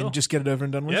Sure. and just get it over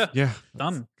and done with. Yeah. Yeah.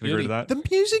 Done. Can agree to that. The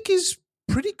music is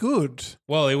pretty good.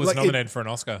 Well, it was Like, nominated for an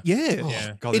Oscar. Yeah.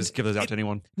 Yeah. God, just give those out to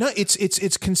anyone. No,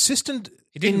 it's consistent.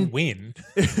 It didn't win.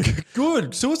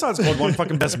 Good. Suicide Squad won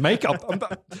fucking best makeup.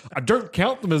 I don't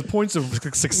count them as points of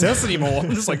success anymore.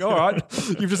 I'm just like, all right,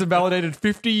 you've just invalidated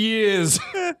 50 years.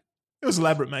 It was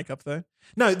elaborate makeup, though.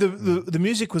 No, the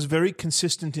music was very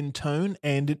consistent in tone,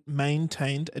 and it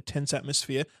maintained a tense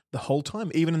atmosphere the whole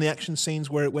time. Even in the action scenes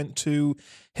where it went to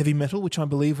heavy metal, which I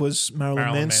believe was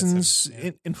Marilyn Manson's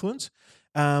Manson, influence,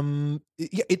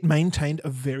 it maintained a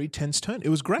very tense tone. It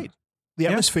was great. The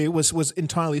atmosphere was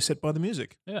entirely set by the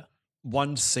music. Yeah.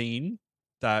 One scene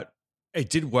that it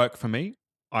did work for me.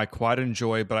 I quite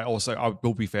enjoy, but I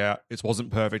will be fair, it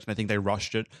wasn't perfect, and I think they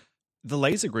rushed it. The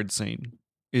laser grid scene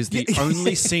is the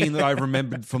only scene that I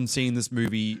remembered from seeing this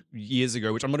movie years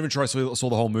ago, which I'm not even sure I saw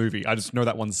the whole movie. I just know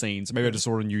that one scene. So maybe I just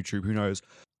saw it on YouTube. Who knows?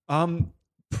 I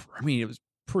mean, it was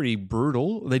pretty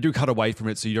brutal. They do cut away from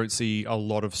it, so you don't see a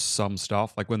lot of some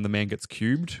stuff. Like when the man gets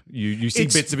cubed, you see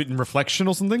bits of it in reflection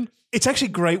or something. It's actually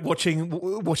great watching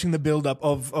the build up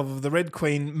of the Red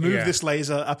Queen move this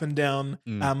laser up and down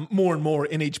more and more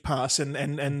in each pass,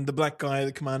 and the black guy,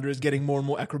 the commander, is getting more and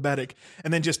more acrobatic,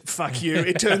 and then just fuck you,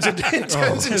 it turns into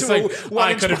It's like,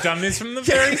 I could have done this from the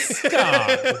very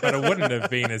start, but it wouldn't have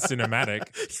been as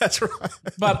cinematic. That's right.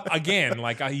 But again,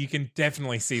 like you can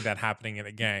definitely see that happening in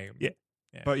a game. Yeah.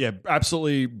 But yeah,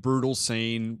 absolutely brutal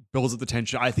scene, builds up the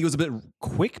tension. I think it was a bit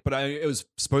quick, but it was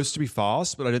supposed to be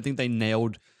fast, but I don't think they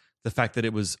nailed the fact that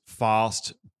it was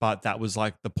fast, but that was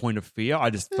like the point of fear.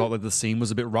 I just felt like the scene was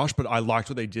a bit rushed, but I liked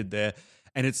what they did there.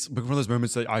 And it's one of those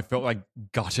moments that I felt like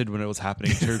gutted when it was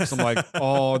happening too, because I'm like,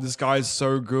 oh, this guy's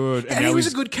so good. And he was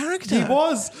a good character. He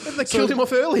was. And they killed him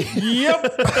off early.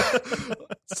 Yep.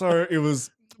 So it was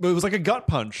like a gut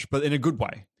punch, but in a good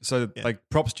way. So like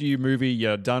props to you, movie.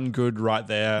 Yeah, done good right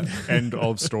there. End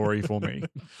of story for me.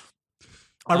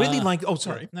 I really like. Oh,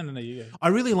 sorry. No, you go. I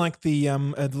really like the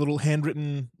little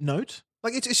handwritten note.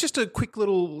 Like it's just a quick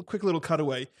little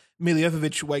cutaway. Mila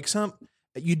Jovovich wakes up.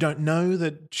 You don't know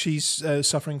that she's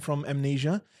suffering from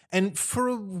amnesia, and for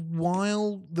a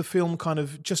while the film kind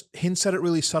of just hints at it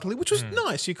really subtly, which was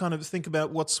nice. You kind of think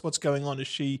about what's going on. Is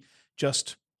she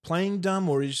just playing dumb,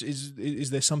 or is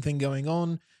there something going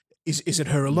on? Is it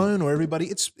her alone or everybody?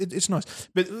 It's nice.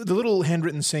 But the little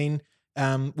handwritten scene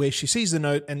where she sees the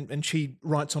note and she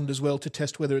writes on it as well to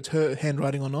test whether it's her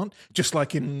handwriting or not, just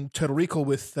like in Total Recall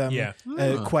with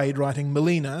Quaid writing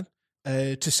Melina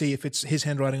to see if it's his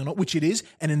handwriting or not, which it is.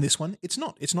 And in this one, it's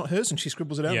not. It's not hers, and she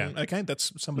scribbles it out. Yeah. And, okay,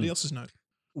 that's somebody else's note.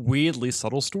 Weirdly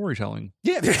subtle storytelling.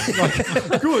 Yeah.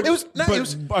 Good. It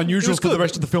was unusual for the good.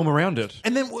 rest of the film around it.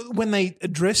 And then when they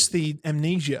address the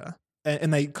amnesia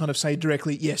and they kind of say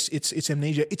directly, yes, it's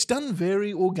amnesia, it's done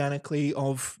very organically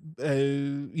of,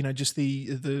 just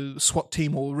the SWAT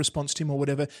team or response team or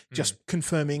whatever, just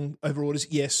confirming over orders,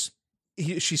 yes,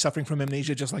 she's suffering from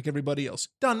amnesia just like everybody else.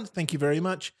 Done. Thank you very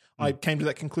much. I came to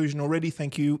that conclusion already.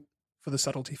 Thank you for the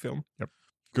subtlety film. Yep.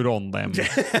 Good on them.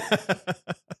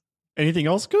 Anything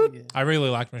else good? I really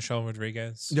liked Michelle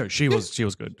Rodriguez. No, she was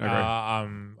good. I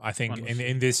agree. I think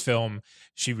in this film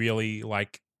she really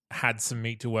like had some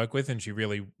meat to work with, and she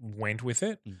really went with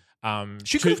it.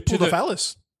 She could have pulled off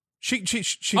Alice. She She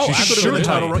should have should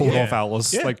title have role. pulled Yeah. off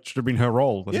Alice. Yeah. Like, should have been her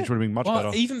role. I think should have been much Well,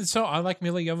 better. even so, I like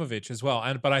Mila Jovovich as well,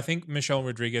 but I think Michelle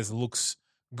Rodriguez looks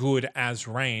good as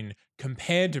Rain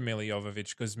compared to Mila Jovovich,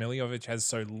 because Mila Jovovich has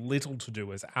so little to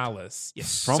do as Alice. Yes.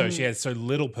 So she has so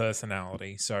little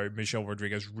personality. So Michelle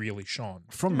Rodriguez really shone.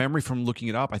 From memory, from looking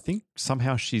it up, I think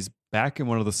somehow she's back in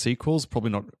one of the sequels.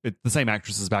 Probably not. The same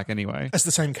actress is back anyway. As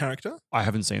the same character? I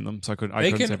haven't seen them, so I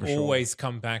They couldn't say can for sure. always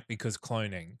come back because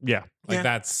cloning. Yeah. Like Yeah.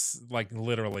 that's like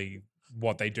literally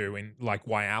what they do in like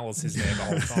why Alice is there the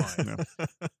whole time.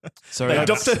 So They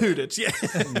that's- Doctor Who'd it, yeah.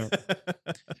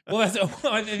 Well, that's,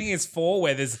 I think it's 4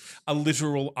 where there's a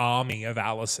literal army of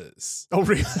Alices. Oh,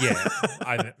 really?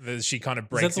 Yeah, she kind of Is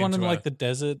breaks that the one into in a- like the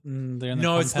desert and they're in the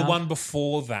No, it's the compound? one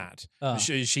before that. Oh.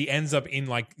 She ends up in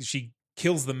like she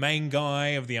kills the main guy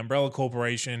of the Umbrella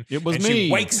Corporation. It was and me.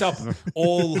 She wakes up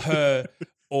all her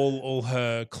all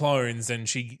her clones, and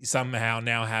she somehow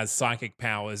now has psychic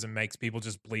powers and makes people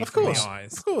just bleed from the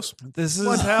eyes. Of course. This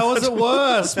is how is it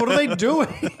worse? What are they doing?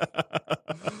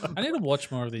 I need to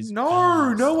watch more of these.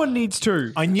 No one needs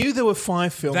to. I knew there were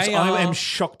 5 films. They I are- am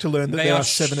shocked to learn that they there are are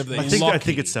 7 of these. I think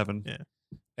Lucky. it's 7. Yeah.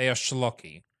 They are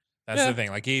schlocky. That's Yeah. the thing.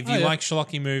 Like if Oh, you yeah. like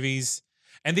schlocky movies,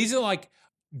 and these are like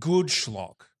good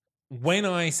schlock. When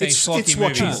I say It's schlocky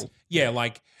watchable. movies, yeah,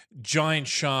 like giant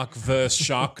shark versus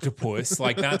sharktopus,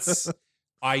 like that's.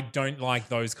 I don't like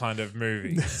those kind of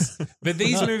movies. But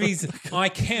these movies I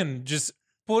can just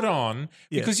put on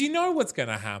because you know what's going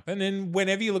to happen, and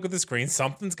whenever you look at the screen,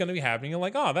 something's going to be happening. You're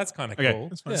like, oh, that's kind of Okay, cool.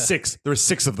 Yeah. 6. There are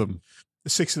 6 of them.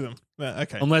 6 of them.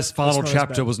 Okay. Unless Final not as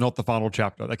Chapter bad. was not the final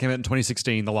chapter. That came out in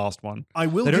 2016, the last one. I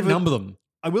will They don't give it, number them.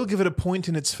 I will give it a point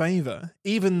in its favor.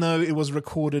 Even though it was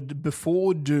recorded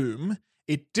before Doom,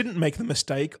 it didn't make the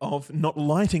mistake of not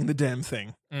lighting the damn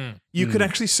thing. You could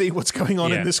actually see what's going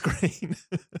on Yeah. in the screen.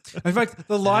 In fact,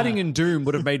 the lighting in Doom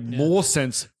would have made more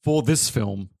sense for this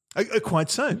film. Quite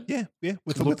so. Yeah.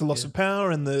 With the loss of power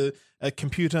and the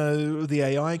computer, the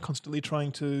AI constantly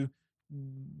trying to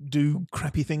do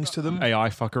crappy things to them. AI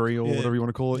fuckery or Yeah. whatever you want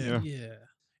to call it. Yeah. Yeah. Yeah.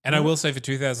 And I will say for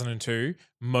 2002,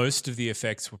 most of the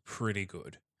effects were pretty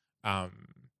good.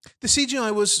 The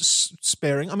CGI was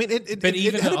sparing. I mean, But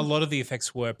even had a lot of the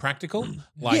effects were practical.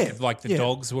 Like the yeah.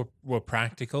 dogs were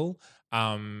practical.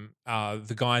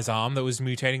 The guy's arm that was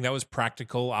mutating, that was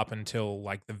practical up until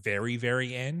like the very,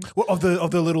 very end. Well, of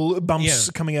the little bumps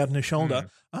Yeah. coming out in his shoulder.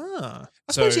 I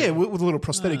So- suppose with a little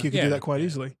prosthetic, you could yeah, do that quite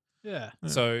easily. Yeah.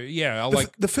 So yeah, I The,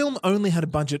 like the film only had a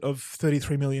budget of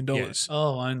 $33 million.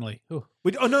 Oh, only. Ooh.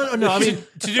 No. I mean,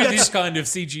 to do this kind of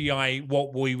CGI,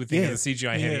 what we would think Yeah. of a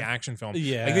CGI heavy Yeah. action film.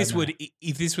 Yeah, like this no. would,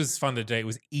 if this was funded today, it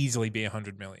would easily be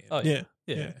 100 million. Oh, yeah,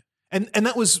 Yeah. and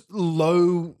that was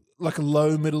low, like a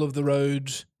low middle of the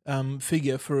road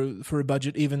figure for a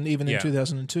budget, even in Yeah.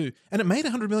 2002, and it made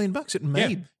 $100 million. It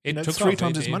made It took 3 off.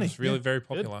 times It as money. was really Yeah. very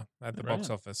popular at the box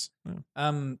Brilliant. office.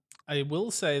 I will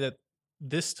say that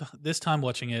this time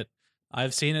watching it,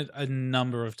 I've seen it a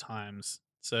number of times.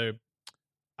 So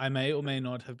I may or may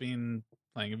not have been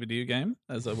playing a video game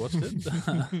as I watched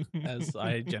it, as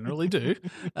I generally do.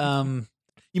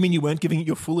 You mean you weren't giving it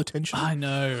your full attention? I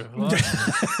know.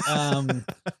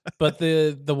 But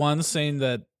the one scene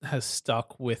that has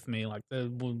stuck with me, like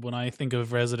when I think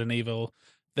of Resident Evil,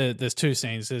 there's 2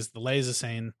 scenes. There's the laser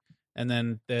scene, and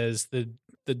then there's the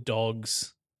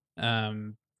dogs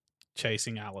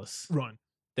chasing Alice. Right.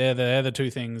 They're the 2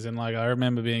 things, and like I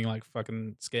remember being like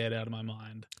fucking scared out of my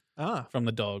mind from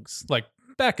the dogs, like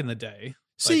back in the day.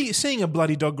 Seeing a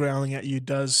bloody dog growling at you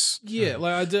does Yeah,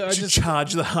 like I just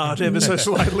charge the heart ever so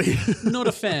slightly. not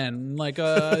a fan. Like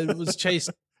I was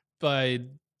chased by.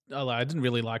 I didn't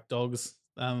really like dogs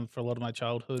for a lot of my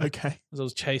childhood. Okay. Because I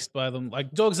was chased by them,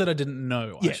 like dogs that I didn't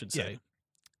know, I Yeah, should yeah. say.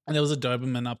 And there was a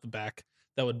Doberman up the back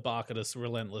that would bark at us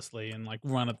relentlessly and like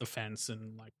run at the fence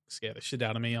and like scare the shit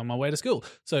out of me on my way to school.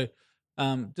 So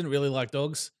didn't really like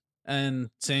dogs.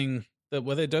 And seeing that,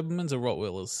 were they Dobermans or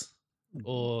Rottweilers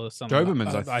or something?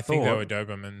 Dobermans, I think they thought. were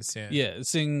Dobermans. Yeah. Yeah,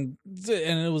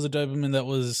 and it was a Doberman that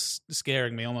was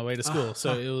scaring me on my way to school.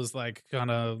 So it was like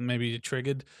kind of maybe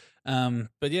triggered.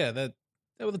 But yeah, that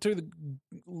were the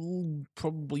 2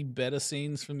 probably better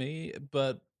scenes for me.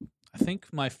 But I think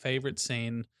my favorite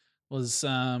scene was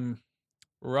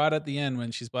right at the end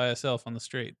when she's by herself on the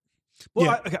street. Well,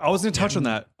 Yeah. I was going to touch on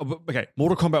that. Okay,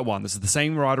 Mortal Kombat 1. This is the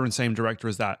same writer and same director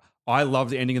as that. I love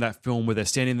the ending of that film where they're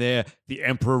standing there, the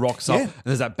Emperor rocks up, Yeah. and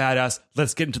there's that badass,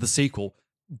 let's get into the sequel.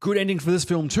 Good ending for this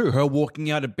film too. Her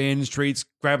walking out abandoned streets,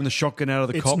 grabbing the shotgun out of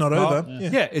the It's cop not car. over. Yeah.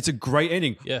 Yeah. It's a great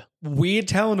ending. Yeah. Weird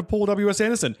talent of Paul W.S.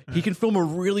 Anderson. He can film a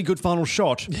really good final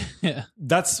shot. Yeah.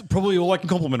 That's probably all I can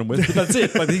compliment him with, but that's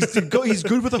it. Like he's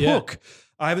good with a Yeah. hook.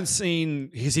 I haven't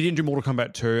seen he didn't do Mortal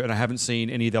Kombat 2, and I haven't seen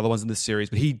any of the other ones in this series,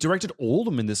 but he directed all of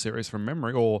them in this series from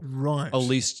memory, or Right. at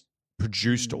least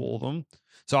produced all of them.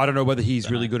 So I don't know whether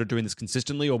he's really good at doing this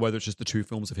consistently or whether it's just the 2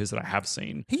 films of his that I have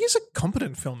seen. He is a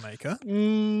competent filmmaker.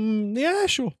 Yeah,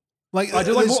 sure. Like I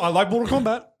like Mortal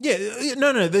Kombat. Yeah,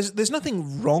 no. There's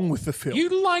nothing wrong with the film.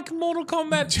 You like Mortal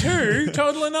Kombat 2,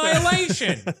 Total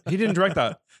Annihilation. He didn't direct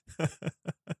that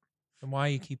Then why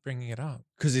you keep bringing it up?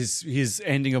 because his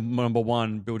ending of number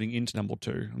 1 building into number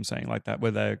 2. I'm saying like that,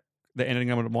 where they're ending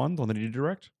number 1, the one that he did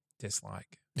direct.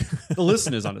 Dislike. The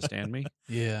listeners understand me.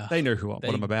 Yeah. They know what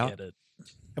I'm about. Get it.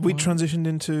 Have we transitioned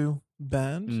into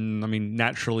band? I mean,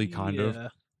 naturally, kind of. Yeah.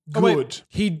 Oh, wait. Good.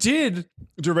 He did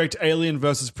direct Alien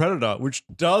versus Predator, which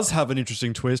does have an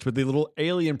interesting twist with the little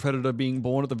alien predator being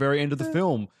born at the very end of the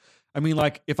film. I mean,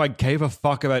 like, if I gave a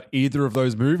fuck about either of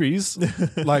those movies,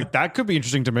 like, that could be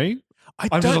interesting to me. I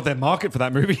I'm just don't, not their market for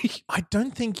that movie. I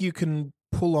don't think you can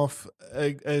pull off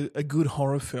a good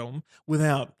horror film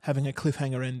without having a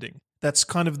cliffhanger ending. That's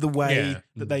kind of the way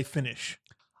that they finish.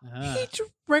 He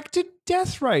directed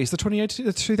Death Race, the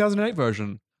 2008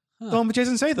 version. The one with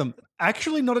Jason Statham.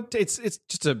 Actually, it's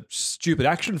just a stupid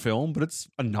action film, but it's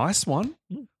a nice one.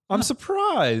 I'm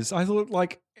surprised. I thought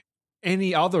like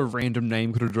any other random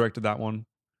name could have directed that one.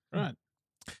 Right.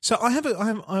 So I have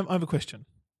a question.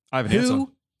 I have an answer.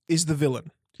 Who is the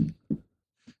villain?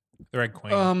 The Red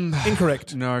Queen.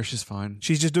 Incorrect. No, she's fine.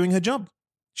 She's just doing her job.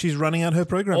 She's running out her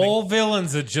programming. All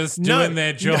villains are just No. doing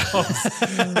their jobs.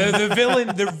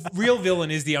 the real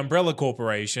villain is the Umbrella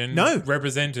Corporation. No.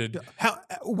 Represented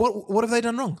What have they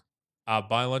done wrong?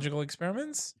 biological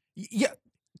experiments. Yeah,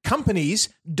 companies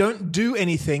don't do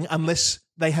anything unless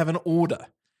they have an order.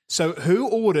 So who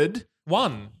ordered?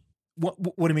 One. What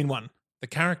do you mean one? The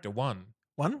character One.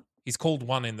 One? He's called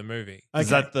One in the movie.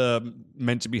 Is Okay. that the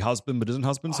meant to be husband but isn't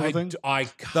husband sort of thing? I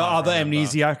can't The other remember.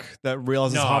 amnesiac that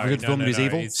realizes halfway through the film that he's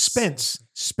evil? it's- Spence.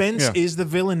 Spence Yeah. is the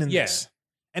villain in Yeah. this,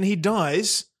 and he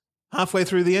dies halfway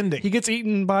through the ending. He gets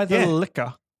eaten by the Yeah.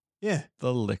 liquor. Yeah,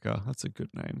 The liquor. That's a good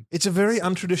name. it's a very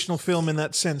untraditional film in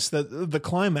that sense that the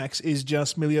climax is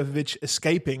just Miliovich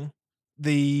escaping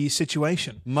the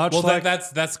situation. Much Well, like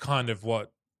that's kind of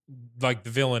what, like, the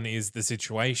villain is the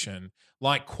situation,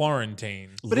 like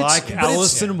Quarantine. But it's- but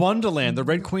Alice it's- in Wonderland. The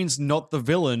Red Queen's not the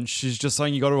villain. She's just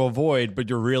something you got to avoid, but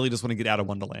you really just want to get out of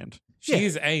Wonderland. She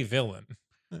is a villain.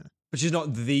 But she's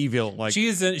not the villain. Like, She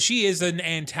is an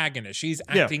antagonist. She's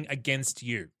Yeah. acting against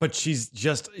you. but she's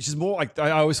more like I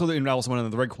always saw that in Alice in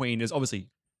Wonderland. The Red Queen is obviously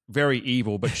very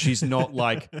evil, but she's not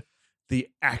like the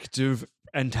active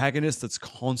antagonist that's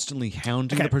constantly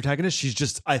hounding Okay. the protagonist. She's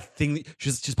just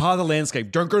she's part of the landscape.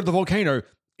 Don't go to the volcano.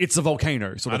 It's a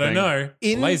volcano. Sort I of don't thing. know.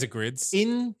 In- Laser grids.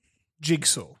 In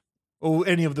Jigsaw or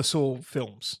any of the Saw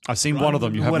films, I've seen Right. one of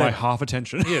them. You have Whatever. my half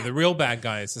attention. Yeah, the real bad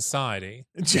guy is society.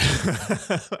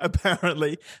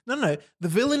 apparently, no. The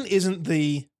villain isn't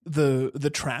the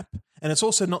trap, and it's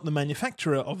also not the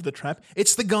manufacturer of the trap.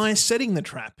 It's the guy setting the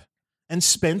trap. And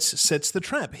Spence sets the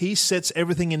trap. He sets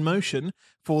everything in motion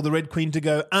for the Red Queen to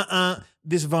go,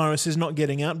 this virus is not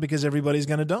getting out because everybody's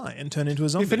going to die and turn into a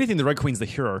zombie. If anything, the Red Queen's the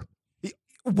hero.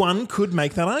 One could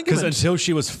make that Because argument. until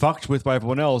she was fucked with by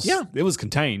everyone else, Yeah. it was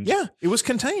contained. Yeah, it was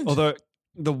contained. Although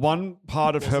the one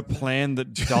part of her plan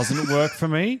that doesn't work for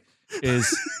me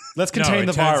is let's No, contain it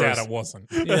the turns virus. out it wasn't.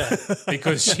 Yeah.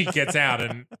 Because she gets out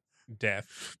and death.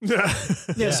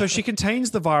 Yeah, so she contains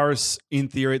the virus in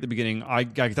theory at the beginning.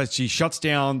 She shuts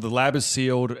down, the lab is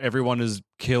sealed, everyone is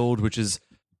killed, which is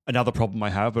another problem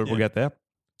I have, but we'll get there.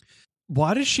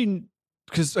 Why does she?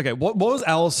 Because what was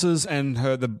Alice's and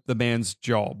the man's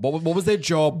job? What was their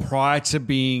job prior to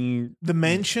being? The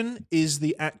mansion is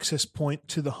the access point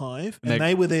to the hive, and And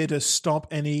they were there to stop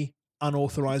any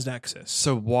unauthorized access.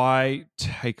 So why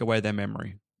take away their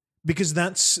memory? Because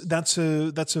that's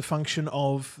a function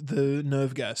of the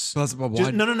nerve gas. So that's why.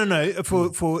 Just,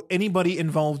 no. For anybody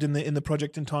involved in the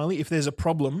project entirely, if there's a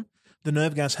problem, the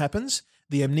nerve gas happens.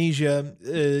 The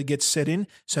amnesia gets set in,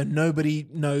 so nobody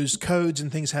knows codes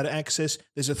and things how to access.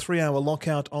 There's a 3-hour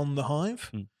lockout on the hive.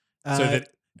 So that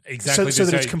exactly so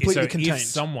that it's completely so contained. If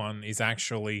someone is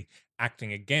actually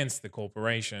acting against the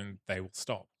corporation, they will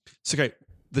stop. So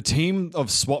the team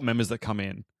of SWAT members that come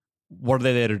in, what are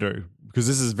they there to do? Because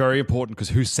this is very important. Because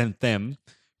who sent them?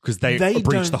 Because they breached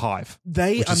don't- the hive.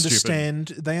 They which is stupid. understand.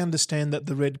 They understand that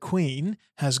the Red Queen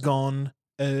has gone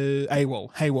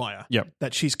AWOL, haywire. Yep.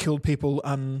 That she's killed people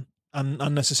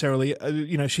unnecessarily.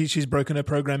 She's broken her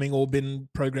programming or been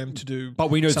programmed to do. But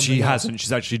we know that something she else. hasn't.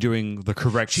 She's actually doing the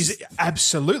correct. She's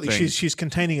absolutely. thing. She's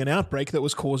containing an outbreak that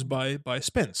was caused by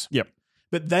Spence. Yep.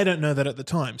 But they don't know that at the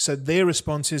time, so their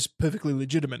response is perfectly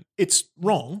legitimate. It's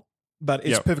wrong, but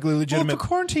it's Yep. perfectly Well, if legitimate. the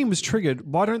quarantine was triggered,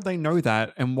 why don't they know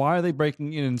that? And why are they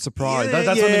breaking in and surprise? Yeah,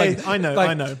 That's yeah, something like I know, like,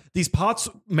 I know. These parts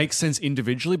make sense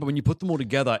individually, but when you put them all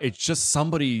together, it's just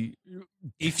somebody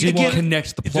If didn't want-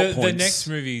 connect the plot the points. next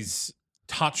movies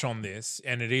touch on this,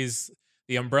 and it is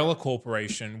the Umbrella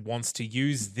Corporation wants to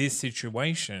use this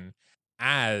situation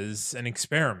as an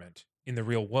experiment in the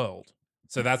real world.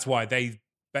 So that's why they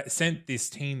sent this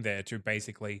team there to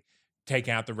basically take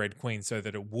out the Red Queen so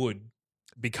that it would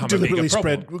become deliberately a bigger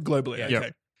problem. spread globally. Yeah. Okay.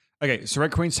 Yep. Okay, so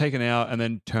Red Queen's taken out and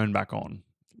then turned back on.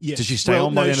 Yes. Did she stay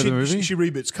on by the end of the movie? She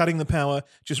reboots. Cutting the power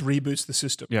just reboots the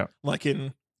system. Yeah. Like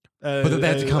in. But then they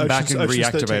had to come back and Ocean's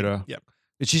reactivate 13. her. Yeah.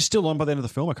 Is she still on by the end of the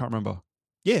film? I can't remember.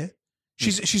 Yeah.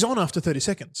 She's on after 30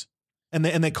 seconds. And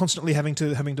they're constantly having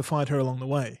to fight her along the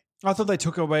way. I thought they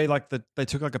took away they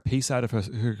took like a piece out of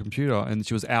her computer and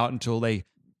she was out until they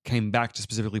came back to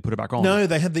specifically put it back on. No,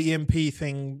 they had the EMP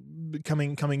thing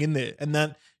coming in there, and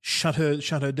that shut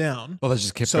her down. Well, they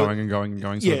just kept So- going and going and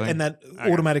going. Sort Yeah, of thing. and that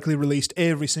automatically released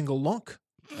every single lock,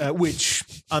 which,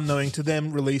 unknowing to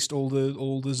them, released all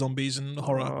the zombies and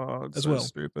horror Oh, it's as so well.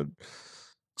 stupid.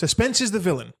 So Spence is the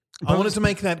villain. I But- wanted to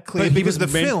make that clear But he because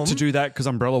was the meant film to do that because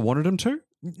Umbrella wanted him to.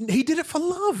 he did it for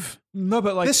love. No,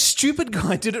 but like This stupid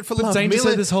guy did it for But love. Zane just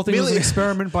Mila- said this whole thing was an Mila-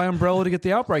 experiment by Umbrella to get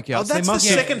the outbreak out. Oh, So that's they the must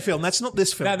second film. That's not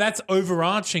this film. That's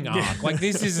overarching arc. Like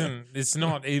this isn't. It's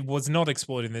not. It was not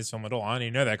explored in this film at all. I only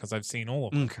know that because I've seen all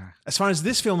of them. Okay. As far as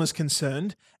this film is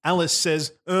concerned, Alice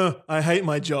says, I hate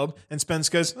my job. And Spence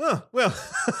goes, oh, well,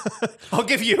 I'll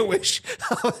give you a wish.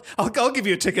 I'll give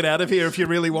you a ticket out of here if you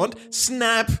really want.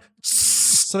 Snap.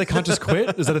 So they can't just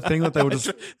quit? Is that a thing that they would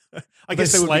just? I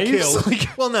guess they they would be slaves? killed.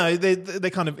 Like- Well, no, they're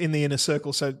kind of in the inner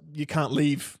circle, so you can't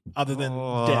leave other than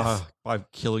death. By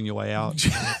killing your way out.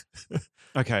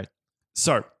 Okay.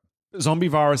 So, zombie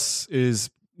virus is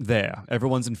there.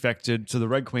 Everyone's infected. So the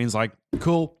Red Queen's like,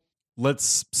 cool,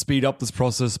 let's speed up this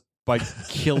process by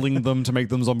killing them to make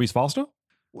them zombies faster.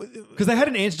 Because they had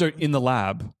an antidote in the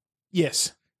lab.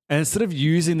 Yes. And instead of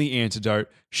using the antidote,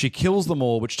 she kills them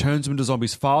all, which turns them into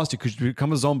zombies faster because you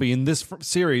become a zombie in this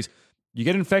series. You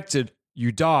get infected,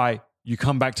 you die, you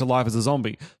come back to life as a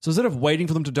zombie. So instead of waiting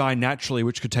for them to die naturally,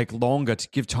 which could take longer to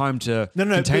give time to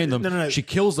contain them, no. she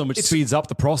kills them, which It's- speeds up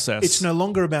the process. It's no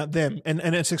longer about them. And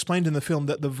it's explained in the film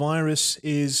that the virus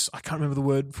is, I can't remember the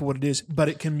word for what it is, but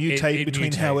it can mutate It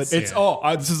between how mutates, it. It's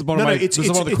yeah. this is one No, of no, my it's- this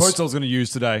is one of the it's- quotes I was going to use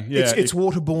today. Yeah, It's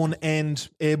waterborne and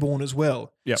airborne as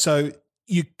well. Yep. So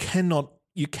you cannot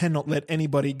let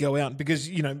anybody go out because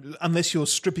unless you're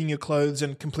stripping your clothes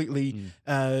and completely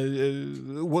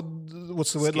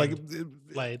what's the word like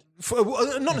Blade.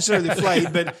 not necessarily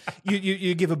flayed, but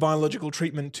you give a biological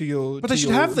treatment to your. but they to should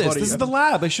your have this. body. This is the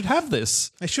lab. They should have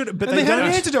this. They should, but And they had an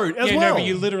don't. antidote as Yeah, well. no, but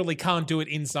you literally can't do it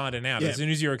inside and out. Yeah. As soon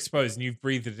as you're exposed and you've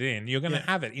breathed it in, you're going to Yeah.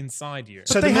 have it inside you.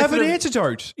 So But they the have an method of-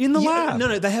 antidote in the Yeah, lab.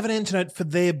 No, they have an antidote for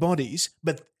their bodies,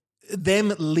 but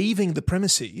them leaving the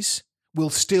premises will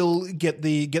still get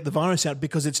the virus out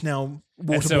because it's now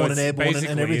waterborne so and it's airborne and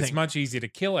basically, everything. It's much easier to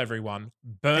kill everyone,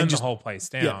 burn And just- the whole place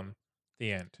down.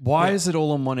 The end. Why Yeah. is it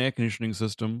all on one air conditioning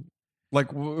system?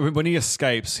 Like when he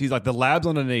escapes, he's like the lab's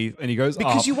underneath, and he goes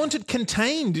Because up. you want it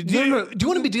contained. Do No, you, no, do you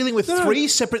want to be dealing with no. 3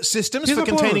 separate systems Here's for my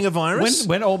point. containing a virus?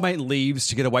 When old mate leaves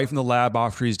to get away from the lab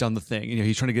after he's done the thing,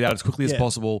 he's trying to get out as quickly as Yeah.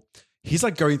 possible. He's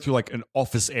like going through like an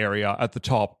office area at the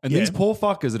top, and Yeah. these poor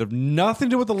fuckers that have nothing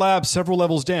to do with the lab, several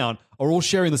levels down, are all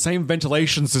sharing the same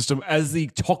ventilation system as the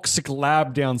toxic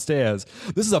lab downstairs.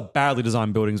 This is a badly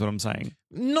designed building, is what I'm saying.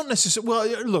 Not necessarily.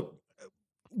 Well, look,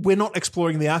 we're not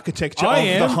exploring the architecture I of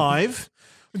am. the hive.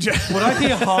 When I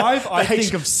hear hive, I The H-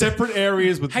 think of separate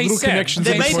areas with Hey, little Seb, connections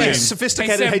There in may be between. a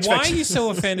sophisticated Hey, Seb, why HVAC. are you so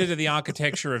offended at the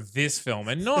architecture of this film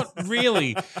and not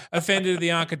really offended at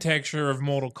the architecture of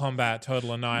Mortal Kombat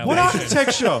Total Annihilation? What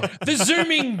architecture? The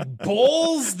zooming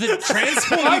balls that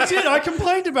transport I did. I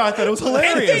complained about that. It was And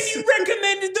then hilarious. you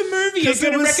recommended the movie. You're 'Cause it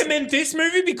going to was- recommend this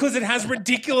movie because it has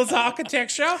ridiculous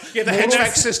architecture? Yeah, the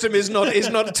HVAC system is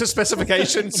not to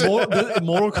specifications. The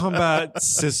Mortal Kombat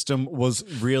system was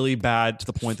really bad to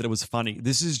the point that it was funny.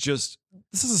 This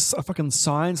is a fucking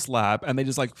science lab, and they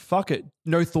just like fuck it.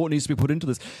 No thought needs to be put into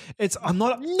this. I'm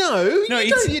not. No,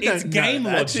 it's game know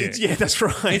that. logic. Yeah, that's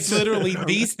right. It's literally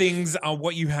these things are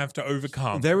what you have to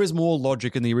overcome. There is more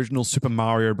logic in the original Super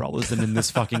Mario Brothers than in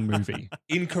this fucking movie.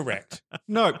 Incorrect.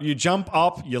 No, you jump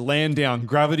up, you land down.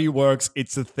 Gravity works.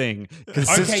 It's a thing.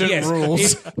 Consistent Okay, yes.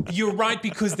 rules. You're right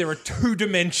because there are 2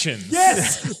 dimensions.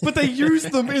 Yes, but they use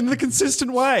them in the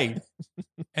consistent way.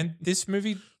 And this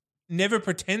movie never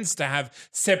pretends to have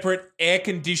separate air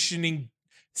conditioning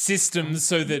systems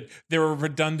so that there are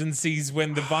redundancies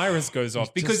when the virus goes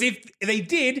off. Because if they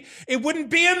did, it wouldn't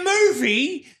be a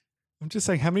movie. I'm just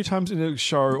saying, how many times in a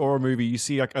show or a movie you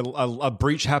see like a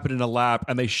breach happen in a lab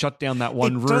and they shut down that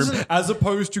one It room doesn't- as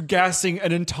opposed to gassing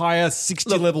an entire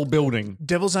 60-level building?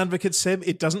 Devil's advocate, Seb,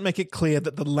 it doesn't make it clear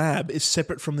that the lab is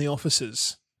separate from the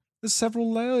offices. There's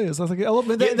several layers. I think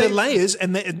element. They're layers,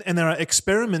 and there are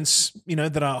experiments,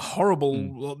 that are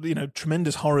horrible,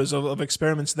 tremendous horrors of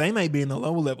experiments. They may be in the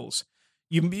lower levels.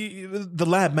 The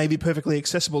lab may be perfectly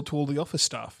accessible to all the office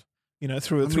staff,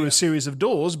 through a series of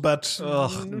doors, but no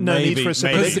maybe, need for a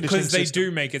separate air conditioning Because they system.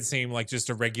 do make it seem like just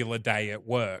a regular day at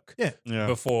work Yeah.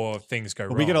 before things go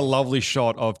wrong. We get a lovely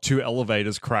shot of 2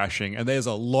 elevators crashing, and there's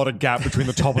a lot of gap between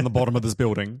the top and the bottom of this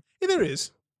building. Yeah, there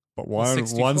is. But one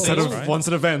 64 set of right? one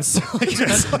set of vents.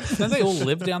 Don't they all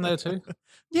live down there too?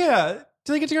 Yeah,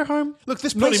 Do they get to go home? Look,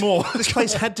 this Not place, anymore. this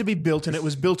place had to be built, and it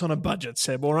was built on a budget,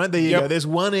 Seb. All right, there you Yep. go. There's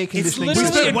one air It's conditioning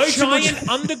literally system. a giant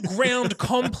underground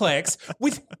complex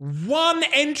with one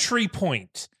entry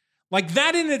point. Like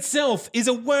that in itself is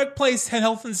a workplace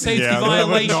health and safety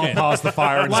violation. Not past the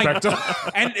fire Like- inspector.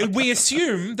 And we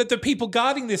assume that the people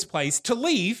guarding this place to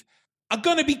leave are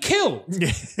going to be killed.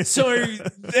 So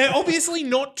they're obviously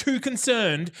not too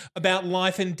concerned about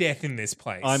life and death in this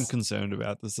place. I'm concerned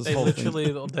about this. This They whole thing.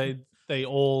 literally they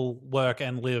all work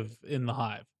and live in the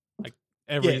hive. Like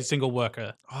every Yeah. single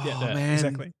worker. Oh Yeah, man,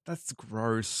 exactly. That's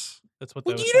gross. That's what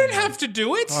Well, they were you don't saying. have to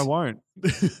do it. I won't.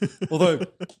 Although,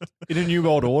 in a New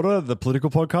World Order, the political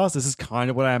podcast, this is kind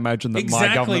of what I imagine that my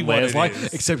Exactly government what wears it like,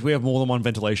 is. except we have more than one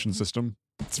ventilation system.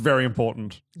 It's very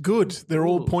important. Good. They're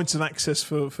all Ooh. points of access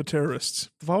for terrorists.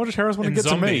 Why would a terrorist want And to get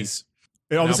zombies. to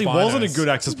me? It obviously wasn't a albinos. good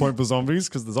access point for zombies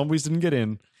because the zombies didn't get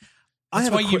in. I That's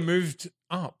have why a you quick- moved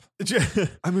up.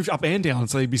 I moved up and down,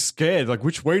 so they'd be scared. Like,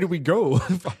 which way do we go?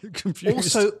 I'm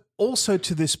confused. Also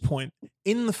to this point,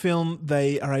 in the film,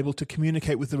 they are able to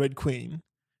communicate with the Red Queen,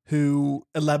 who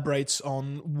elaborates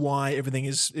on why everything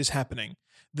is happening.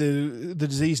 The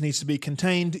disease needs to be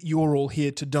contained. You're all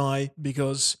here to die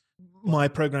because my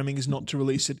programming is not to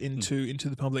release it into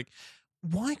the public.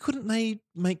 Why couldn't they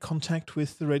make contact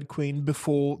with the Red Queen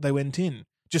before they went in,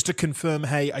 just to confirm,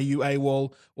 hey, are you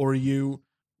AWOL or are you?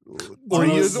 Or, are you, Why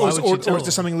would you or tell is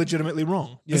there something legitimately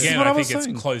wrong? This is Again, what I I was think it's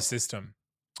saying. a closed system.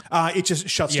 It just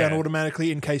shuts down Yeah.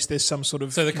 automatically in case there's some sort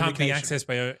of So they can't be communication.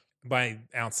 accessed by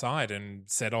outside and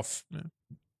set off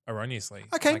erroneously.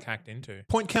 Okay. Like hacked into.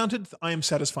 Point counted. I am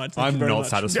satisfied. Thank you I'm very not much.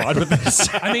 satisfied with this.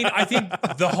 I mean, I think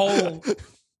the whole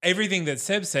everything that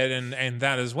Seb said and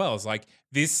that as well is like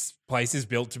this place is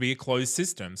built to be a closed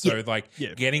system. So Yeah. like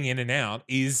Yeah. getting in and out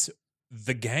is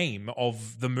the game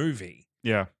of the movie.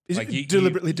 Yeah. Is Like, it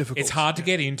deliberately difficult? It's hard to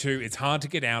get into, it's hard to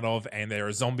get out of, and there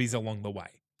are zombies along the way.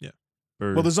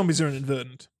 Boo. Well, the zombies are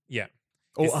inadvertent, Yeah.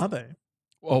 or It's- are they?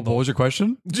 Oh, what was your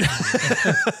question?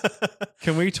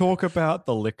 Can we talk about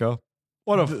the liquor?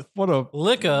 What a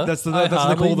Liquor. that's I that's what they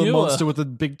hardly call the knew monster her. with the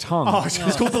big tongue. Oh, It's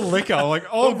called the liquor. I'm like,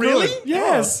 oh, really? good.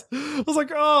 Yes. I was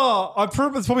like, oh, I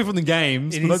prove it's probably from the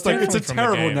games, It but is that's like it's a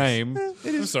definitely from the terrible games.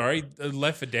 name. I'm sorry,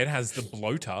 Left 4 Dead has the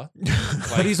bloater.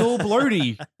 But he's all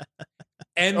bloaty.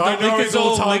 And the I know liquor's it's all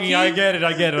all tonguey. licky. I get it.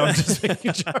 I'm just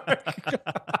making a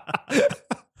joke.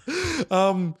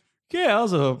 Yeah,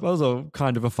 that was a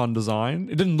kind of a fun design.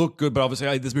 It didn't look good, but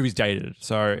obviously this movie's dated,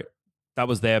 so that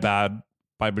was their bad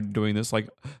by doing this. Like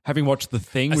having watched The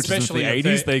Thing, which is Especially in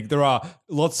if the 80s, there are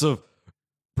lots of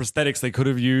prosthetics they could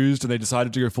have used, and they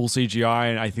decided to go full CGI.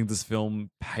 And I think this film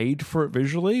paid for it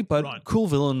visually, but Right. cool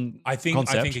villain. I think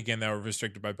concept. again they were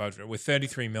restricted by budget. With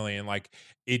 33 million, like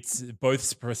it's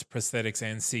both prosthetics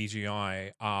and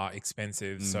CGI are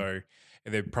expensive, so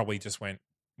they probably just went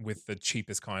with the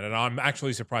cheapest kind. And I'm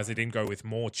actually surprised they didn't go with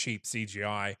more cheap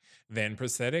CGI than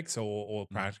prosthetics or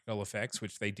practical effects,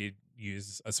 which they did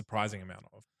use a surprising amount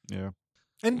of. Yeah.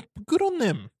 And good on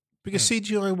them because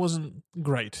CGI wasn't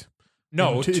great.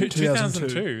 No, In 2002.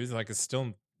 2002 is like it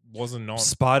still wasn't not.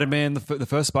 Spider-Man, the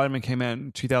first Spider-Man came out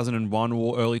in 2001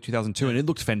 or early 2002, and it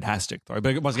looked fantastic though.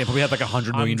 But once again, probably had like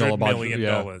 $100 million $100 budget. million,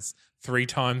 Yeah. 3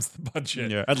 times the budget.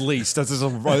 Yeah, at least that's just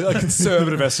a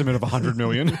conservative estimate of 100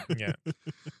 million. Yeah.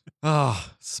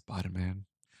 Spider-Man.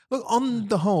 Look, on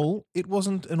the whole, it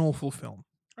wasn't an awful film.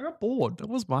 I got bored. That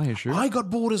was my issue. I got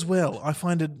bored as well. I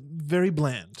find it very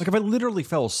bland. Like if I literally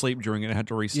fell asleep during it and had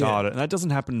to restart Yeah. it, and that doesn't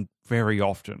happen very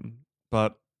often.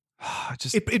 But I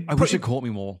just It- I wish it caught me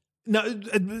more. No,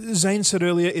 Zane said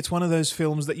earlier, it's one of those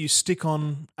films that you stick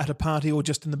on at a party or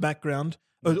just in the background,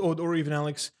 or even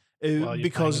Alex, While you're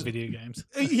because playing video games.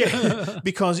 yeah,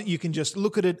 because you can just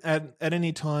look at it at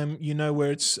any time. You know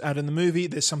where it's at in the movie.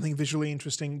 There's something visually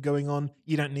interesting going on.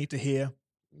 You don't need to hear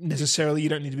necessarily. You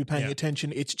don't need to be paying Yeah.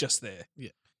 attention. It's just there.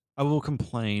 I will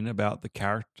complain about the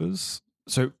characters.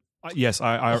 So yes,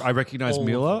 I recognize All of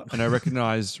Mila them. and I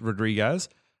recognize Rodriguez.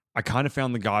 I kind of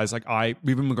found the guys like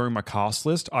even when going my cast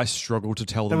list, I struggled to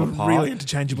tell They them were apart. really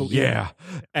interchangeable. Yeah.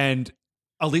 And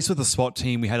at least with the SWAT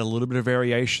team, we had a little bit of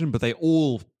variation, but they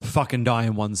all fucking die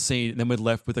in one scene. And then we're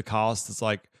left with a cast that's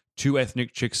like 2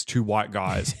 ethnic chicks, 2 white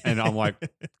guys. And I'm like,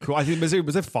 cool. I think was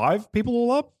there 5 people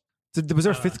all up? Was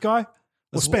there a 5th guy?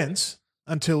 Well, Spence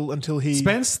until he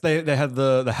Spence, they had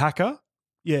the hacker,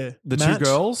 yeah, the Matt. 2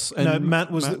 girls. And No,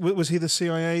 Matt was he the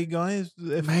CIA guy?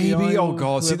 The Maybe. FBI Oh or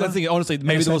god. See, whoever? that's the thing. Honestly,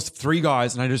 maybe there was 3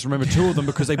 guys, and I just remember 2 of them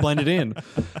because they blended in.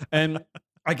 And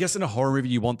I guess in a horror movie,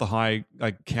 you want the high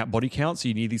body count, so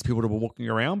you need these people to be walking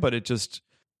around. But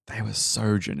they were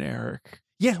so generic.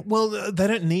 Yeah, well, they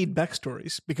don't need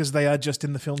backstories because they are just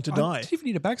in the film to I die. didn't even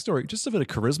need a backstory. Just a bit of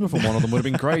charisma from one of them would have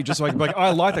been great. Just like I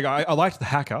like the guy. I liked the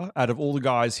hacker out of all the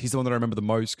guys. He's the one that I remember the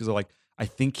most because I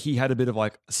think he had a bit of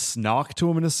like snark to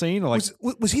him in a scene. Or like,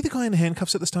 Was he the guy in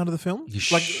handcuffs at the start of the film?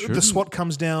 Like should. the SWAT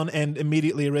comes down and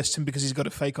immediately arrests him because he's got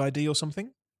a fake ID or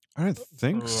something? I don't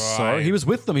think so. Right. He was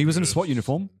with them. He was in a SWAT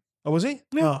uniform. Oh, was he?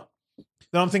 Yeah. Oh.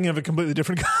 Then I'm thinking of a completely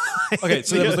different guy. Okay,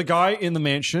 so there was the guy in the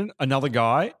mansion, another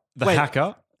guy, the Wait.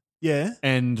 hacker, Yeah.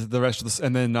 and the rest of the,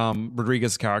 and then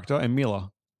Rodriguez's character and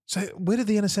Mila. So where did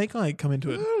the NSA guy come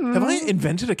into it? Have I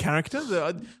invented a character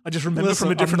that I just remember Listen,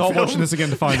 from a different I'm not film? watching this again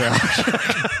to find out.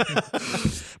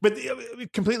 But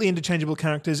completely interchangeable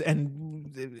characters,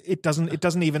 and it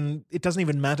doesn't even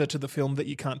matter to the film that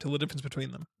you can't tell the difference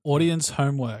between them. Audience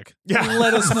homework. Yeah.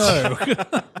 Let us know.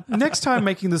 Next time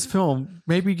making this film,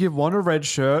 maybe give one a red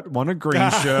shirt, one a green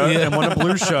shirt, and one a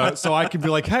blue shirt, so I can be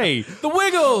like, hey, The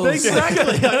Wiggles.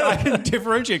 exactly. I can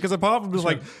differentiate because apart from just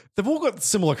like they've all got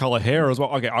similar color hair as well.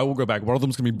 Okay, I will go back. One of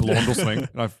them's gonna be blonde or something,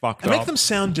 and I fucked And up. make them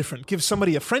sound different. Give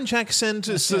somebody a French accent,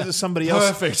 somebody else.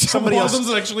 Perfect. Somebody One else. of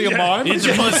them's actually a mime.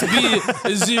 It must be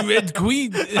the Red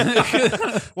Queen.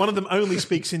 One of them only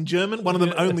speaks in German. One of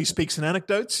them only speaks in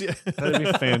anecdotes. Yeah. That'd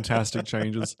be fantastic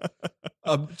changes.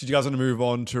 Did you guys want to move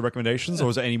on to recommendations, or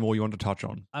is there any more you want to touch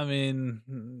on? I mean,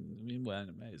 well,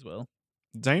 may as well.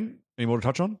 Zane, any more to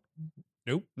touch on?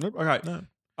 Nope. Nope. Okay.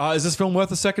 No. Is this film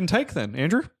worth a second take then,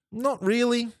 Andrew? Not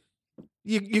really.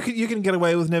 You can get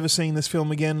away with never seeing this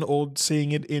film again or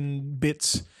seeing it in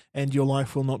bits, and your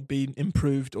life will not be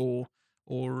improved or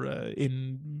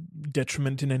in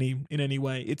detriment in any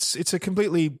way. It's a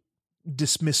completely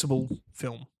dismissible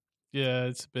film. Yeah,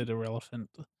 it's a bit irrelevant.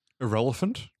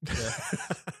 Irrelevant. Yeah.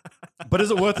 But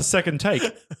is it worth a second take,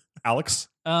 Alex?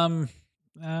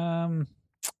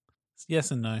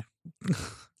 Yes and no.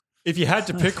 If you had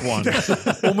to pick one,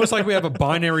 almost like we have a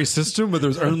binary system where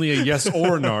there's only a yes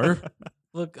or a no.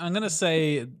 Look, I'm gonna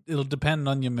say it'll depend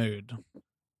on your mood.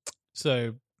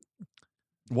 So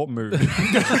What mood?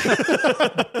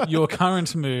 your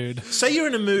current mood. Say you're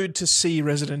in a mood to see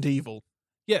Resident Evil.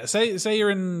 Yeah, say you're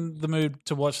in the mood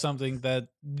to watch something that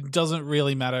doesn't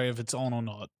really matter if it's on or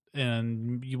not,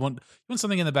 and you want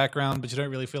something in the background, but you don't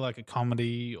really feel like a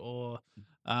comedy or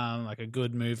like a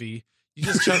good movie. You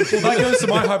just chuck, Well, that goes to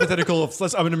my hypothetical of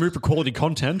I'm in a mood for quality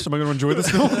content. Am I going to enjoy this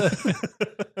film?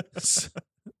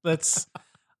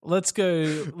 let's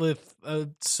go with a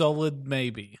solid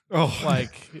maybe. Oh,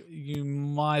 Like you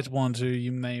might want to,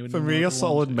 you may. for me, a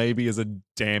solid maybe is a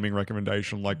damning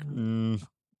recommendation. Like,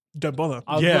 Don't bother.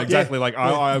 yeah, exactly. Like,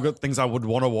 I've got things I would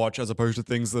want to watch as opposed to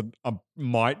things that I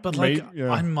might. But like,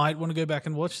 I might want to go back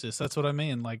and watch this. That's what I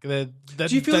mean. Like, Do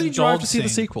you feel any drive to see the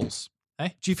sequels?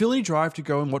 Hey? Do you feel any drive to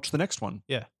go and watch the next one?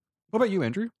 Yeah. What about you,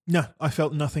 Andrew? No, I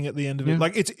felt nothing at the end of Yeah. it.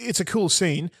 Like it's a cool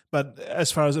scene, but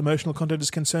as far as emotional content is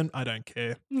concerned, I don't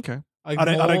care. Okay. I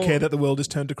don't care that the world is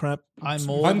turned to crap. I'm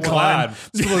more. I'm glad.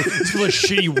 It's full of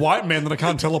shitty white men that I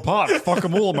can't tell apart. Fuck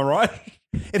them all, am I right?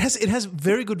 It has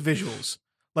very good visuals.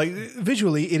 Like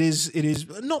visually, it is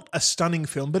not a stunning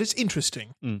film, but it's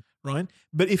interesting, right?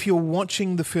 But if you're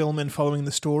watching the film and following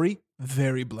the story,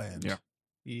 very bland. Yeah.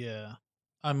 Yeah,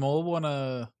 I more want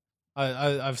to.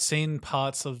 I've seen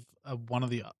parts of one of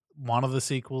the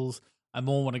sequels. I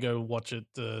more want to go watch it.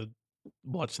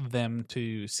 Watch them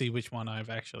to see which one I've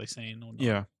actually seen or not.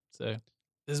 Yeah. So,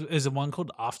 is there one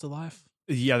called Afterlife?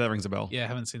 Yeah, that rings a bell. Yeah, I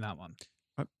haven't seen that one.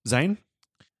 Zane?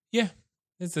 Yeah,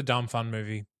 it's a dumb fun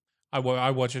movie. I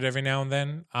watch it every now and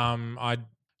then. I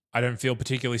don't feel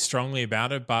particularly strongly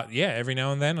about it, but yeah, every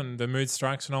now and then, and the mood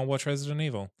strikes, and I'll watch Resident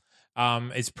Evil.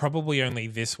 It's probably only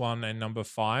this one and number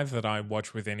 5 that I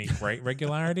watch with any great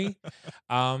regularity.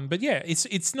 But yeah,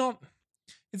 it's not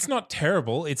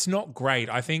terrible. It's not great.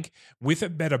 I think with a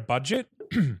better budget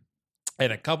and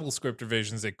a couple script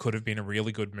revisions, it could have been a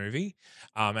really good movie.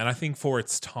 And I think for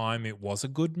its time, it was a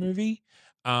good movie.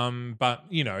 But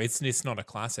you know, it's not a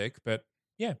classic. But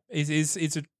yeah,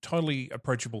 it's a totally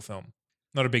approachable film.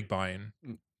 Not a big buy-in.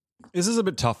 This is a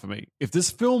bit tough for me. If this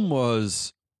film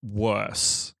was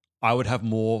worse, I would have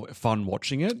more fun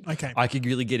watching it. Okay. I could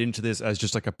really get into this as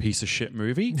just like a piece of shit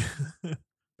movie.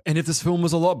 And if this film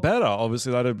was a lot better,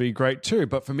 obviously that'd be great too.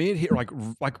 But for me, it hit like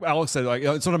Alex said, like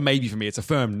it's not a maybe for me; it's a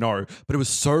firm no. But it was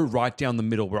so right down the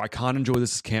middle where I can't enjoy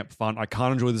this as camp fun. I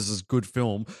can't enjoy this as good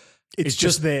film. It's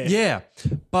just there. Yeah.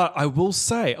 But I will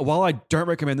say, while I don't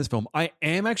recommend this film, I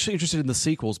am actually interested in the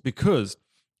sequels because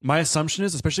my assumption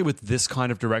is, especially with this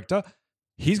kind of director,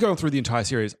 he's going through the entire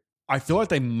series. I feel like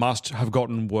they must have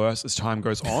gotten worse as time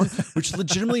goes on, which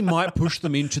legitimately might push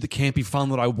them into the campy fun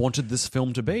that I wanted this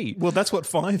film to be. Well, that's what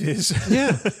 5 is.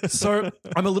 Yeah. So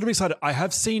I'm a little bit excited. I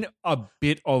have seen a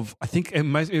bit of, I think it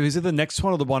was either the next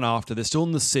one or the one after. They're still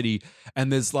in the city,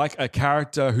 and there's like a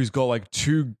character who's got like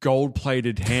 2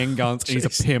 gold-plated handguns, and he's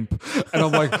a pimp. And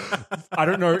I'm like, I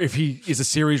don't know if he is a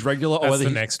series regular or That's whether the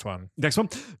he- next one. Next one.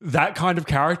 That kind of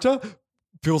character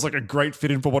feels like a great fit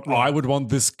in for what I would want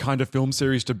this kind of film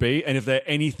series to be. And if they're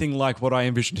anything like what I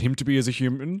envisioned him to be as a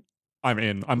human, I'm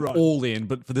in. I'm all in.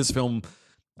 But for this film,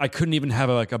 I couldn't even have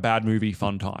a bad movie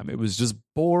fun time. It was just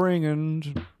boring,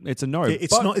 and it's a no.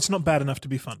 It's not bad enough to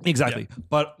be fun. Exactly.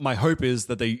 But my hope is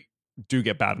that they do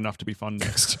get bad enough to be fun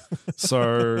next.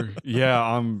 So yeah,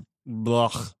 I'm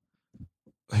blah.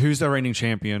 Who's their reigning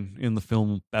champion in the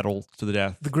film Battle to the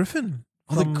Death? The Griffin.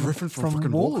 Oh, the Griffin from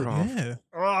fucking Warcraft. Yeah.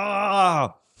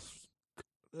 Ah!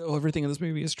 Oh, everything in this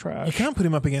movie is trash. You can't put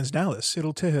him up against Dallas.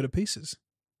 It'll tear her to pieces.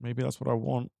 Maybe that's what I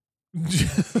want.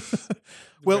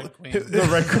 Well, Red Queen. The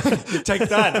red Queen. Take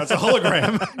that. That's a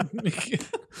hologram.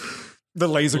 The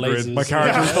laser grid. Lasers. My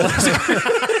character is the laser grid.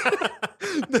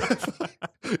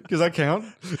 Does that count?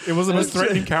 It was the most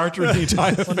threatening character in the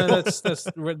entire Well,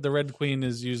 film. no, the Red Queen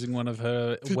is using one of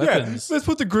her weapons. Yeah, let's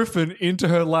put the Griffin into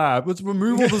her lab. Let's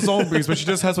remove all the zombies, but she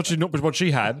just has what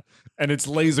she had, and it's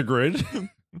laser grid.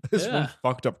 This Yeah. one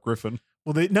fucked up Griffin.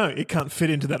 well, no, it can't fit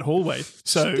into that hallway.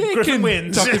 So It Griffin can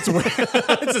wins. tuck its way.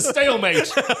 It's a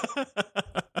stalemate.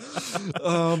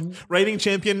 Reigning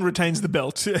champion retains the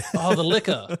belt. Oh, the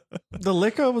liquor. The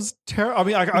liquor was terrible. I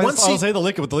mean, I'll say the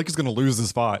liquor, but the liquor's going to lose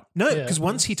this fight. No, Yeah. because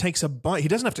once he takes a bite, he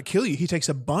doesn't have to kill you. He takes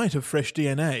a bite of fresh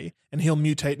DNA and he'll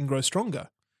mutate and grow stronger.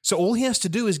 So all he has to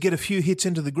do is get a few hits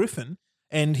into the Griffin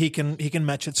and he can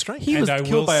match its strength. He And was I will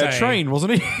killed by a say- train,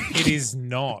 wasn't he? It is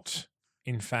not,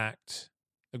 in fact,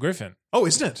 the Griffin. Oh,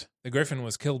 isn't it? The Griffin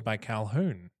was killed by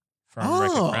Calhoun from Oh.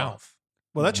 Wreck-It Ralph.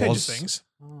 Well, that changes Was- things.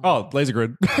 Oh, laser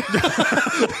grid. Done.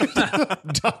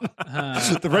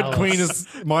 The Red Alice. Queen is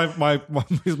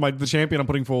the champion I'm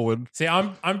putting forward. See,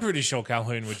 I'm pretty sure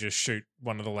Calhoun would just shoot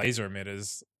one of the laser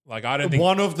emitters. Like, I don't think...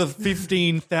 One of the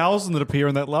 15,000 that appear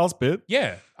in that last bit.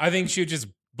 Yeah, I think she would just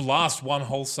blast one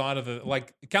whole side of the...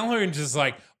 Like, Calhoun just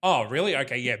like, oh, really?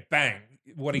 Okay, yeah, bang.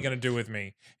 What are you going to do with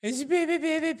me? Yeah,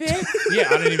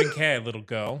 I don't even care, little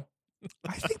girl.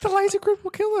 I think the laser grid will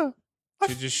kill her.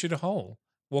 She'd just shoot a hole.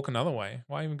 Walk another way.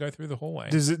 Why even go through the hallway?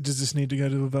 Does this need to go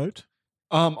to a vote?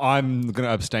 I'm going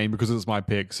to abstain because it was my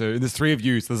pick. So there's 3 of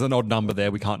you, so there's an odd number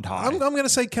there. We can't tie. I'm going to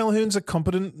say Calhoun's a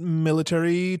competent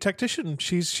military tactician.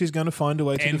 She's going to find a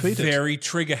way to And defeat it. very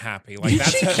trigger happy. Like,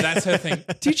 that's her thing.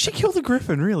 Did she kill the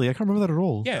Griffin, really? I can't remember that at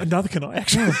all. Yeah, Neither can I,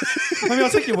 actually. I mean, I'll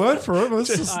take your word for it. But it's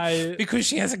just, I because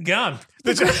she has a gun.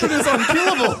 the Griffin is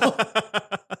unkillable.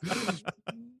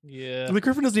 yeah. The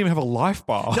Griffin doesn't even have a life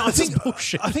bar. No, I This is think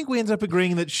bullshit. I think we ended up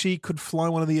agreeing that she could fly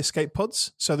one of the escape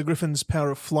pods. So the Griffin's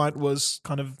power of flight was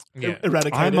kind of Yeah.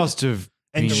 eradicated. I must have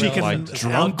And been she can like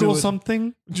drunk outdo or it.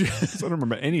 something. I don't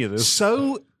remember any of this.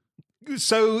 So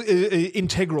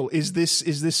integral is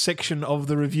this section of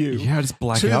the review Yeah, I just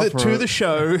black to out the for to it. the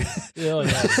show Oh,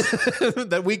 yes.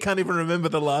 that we can't even remember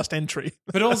the last entry.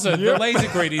 But also, the laser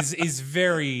grid is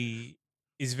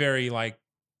very like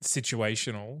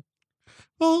situational.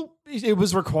 Well, it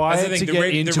was That's required the thing, to the get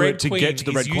Red- into the Red it to Queen get to the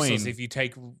is Red useless Queen. if you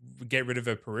get rid of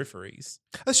her peripheries.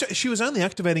 She was only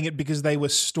activating it because they were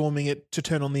storming it to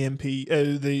turn on the MP,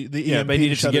 the Yeah, EMP they needed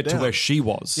and to shut get it to down. where she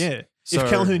was. Yeah. So- If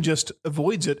Calhoun just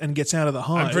avoids it and gets out of the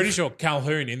hive, I'm pretty sure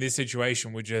Calhoun in this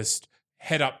situation would just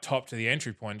head up top to the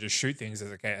entry point and just shoot things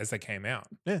as they came out.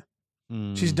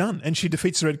 Hmm. she's done, and she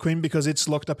defeats the Red Queen because it's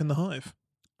locked up in the hive.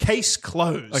 Case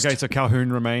closed. Okay, so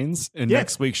Calhoun remains, and Yeah.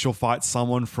 next week she'll fight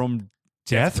someone from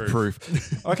Death Death Proof.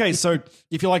 Okay, so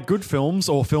if you like good films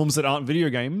or films that aren't video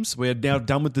games, we're now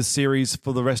done with this series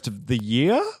for the rest of the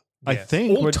year. I Yes. think.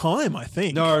 all We're- time, I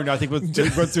think. No, I think we've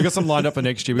got some lined up for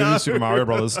next year. We're going to do Super Mario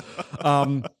Brothers.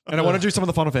 And I want to do some of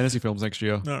the Final Fantasy films next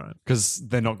year All right. because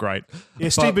they're not great. Yeah,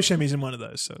 Steve Buscemi's in one of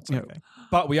those, so it's Yeah. okay.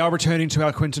 But we are returning to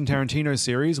our Quentin Tarantino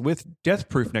series with Death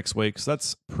Proof next week. So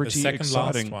that's The pretty second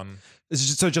exciting. last one,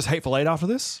 Is it just Hateful Eight after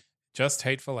this? just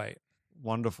Hateful Eight.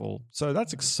 Wonderful. So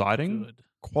that's exciting. Good.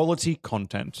 Quality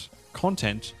content.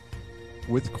 Content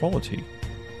with quality.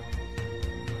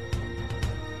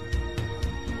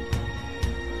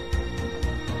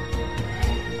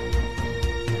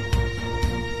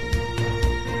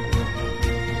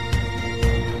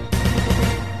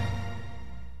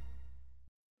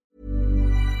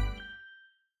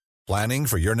 Planning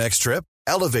for your next trip?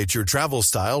 Elevate your travel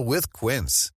style with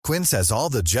Quince. Quince has all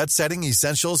the jet-setting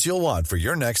essentials you'll want for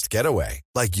your next getaway,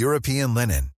 like European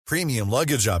linen, premium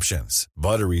luggage options,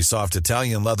 buttery soft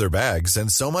Italian leather bags,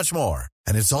 and so much more.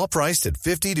 And it's all priced at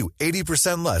 50 to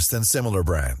 80% less than similar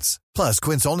brands. Plus,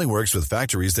 Quince only works with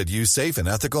factories that use safe and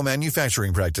ethical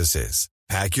manufacturing practices.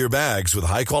 Pack your bags with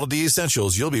high-quality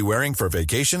essentials you'll be wearing for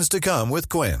vacations to come with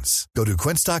Quince. Go to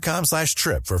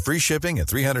quince.com/trip for free shipping and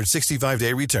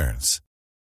 365-day returns.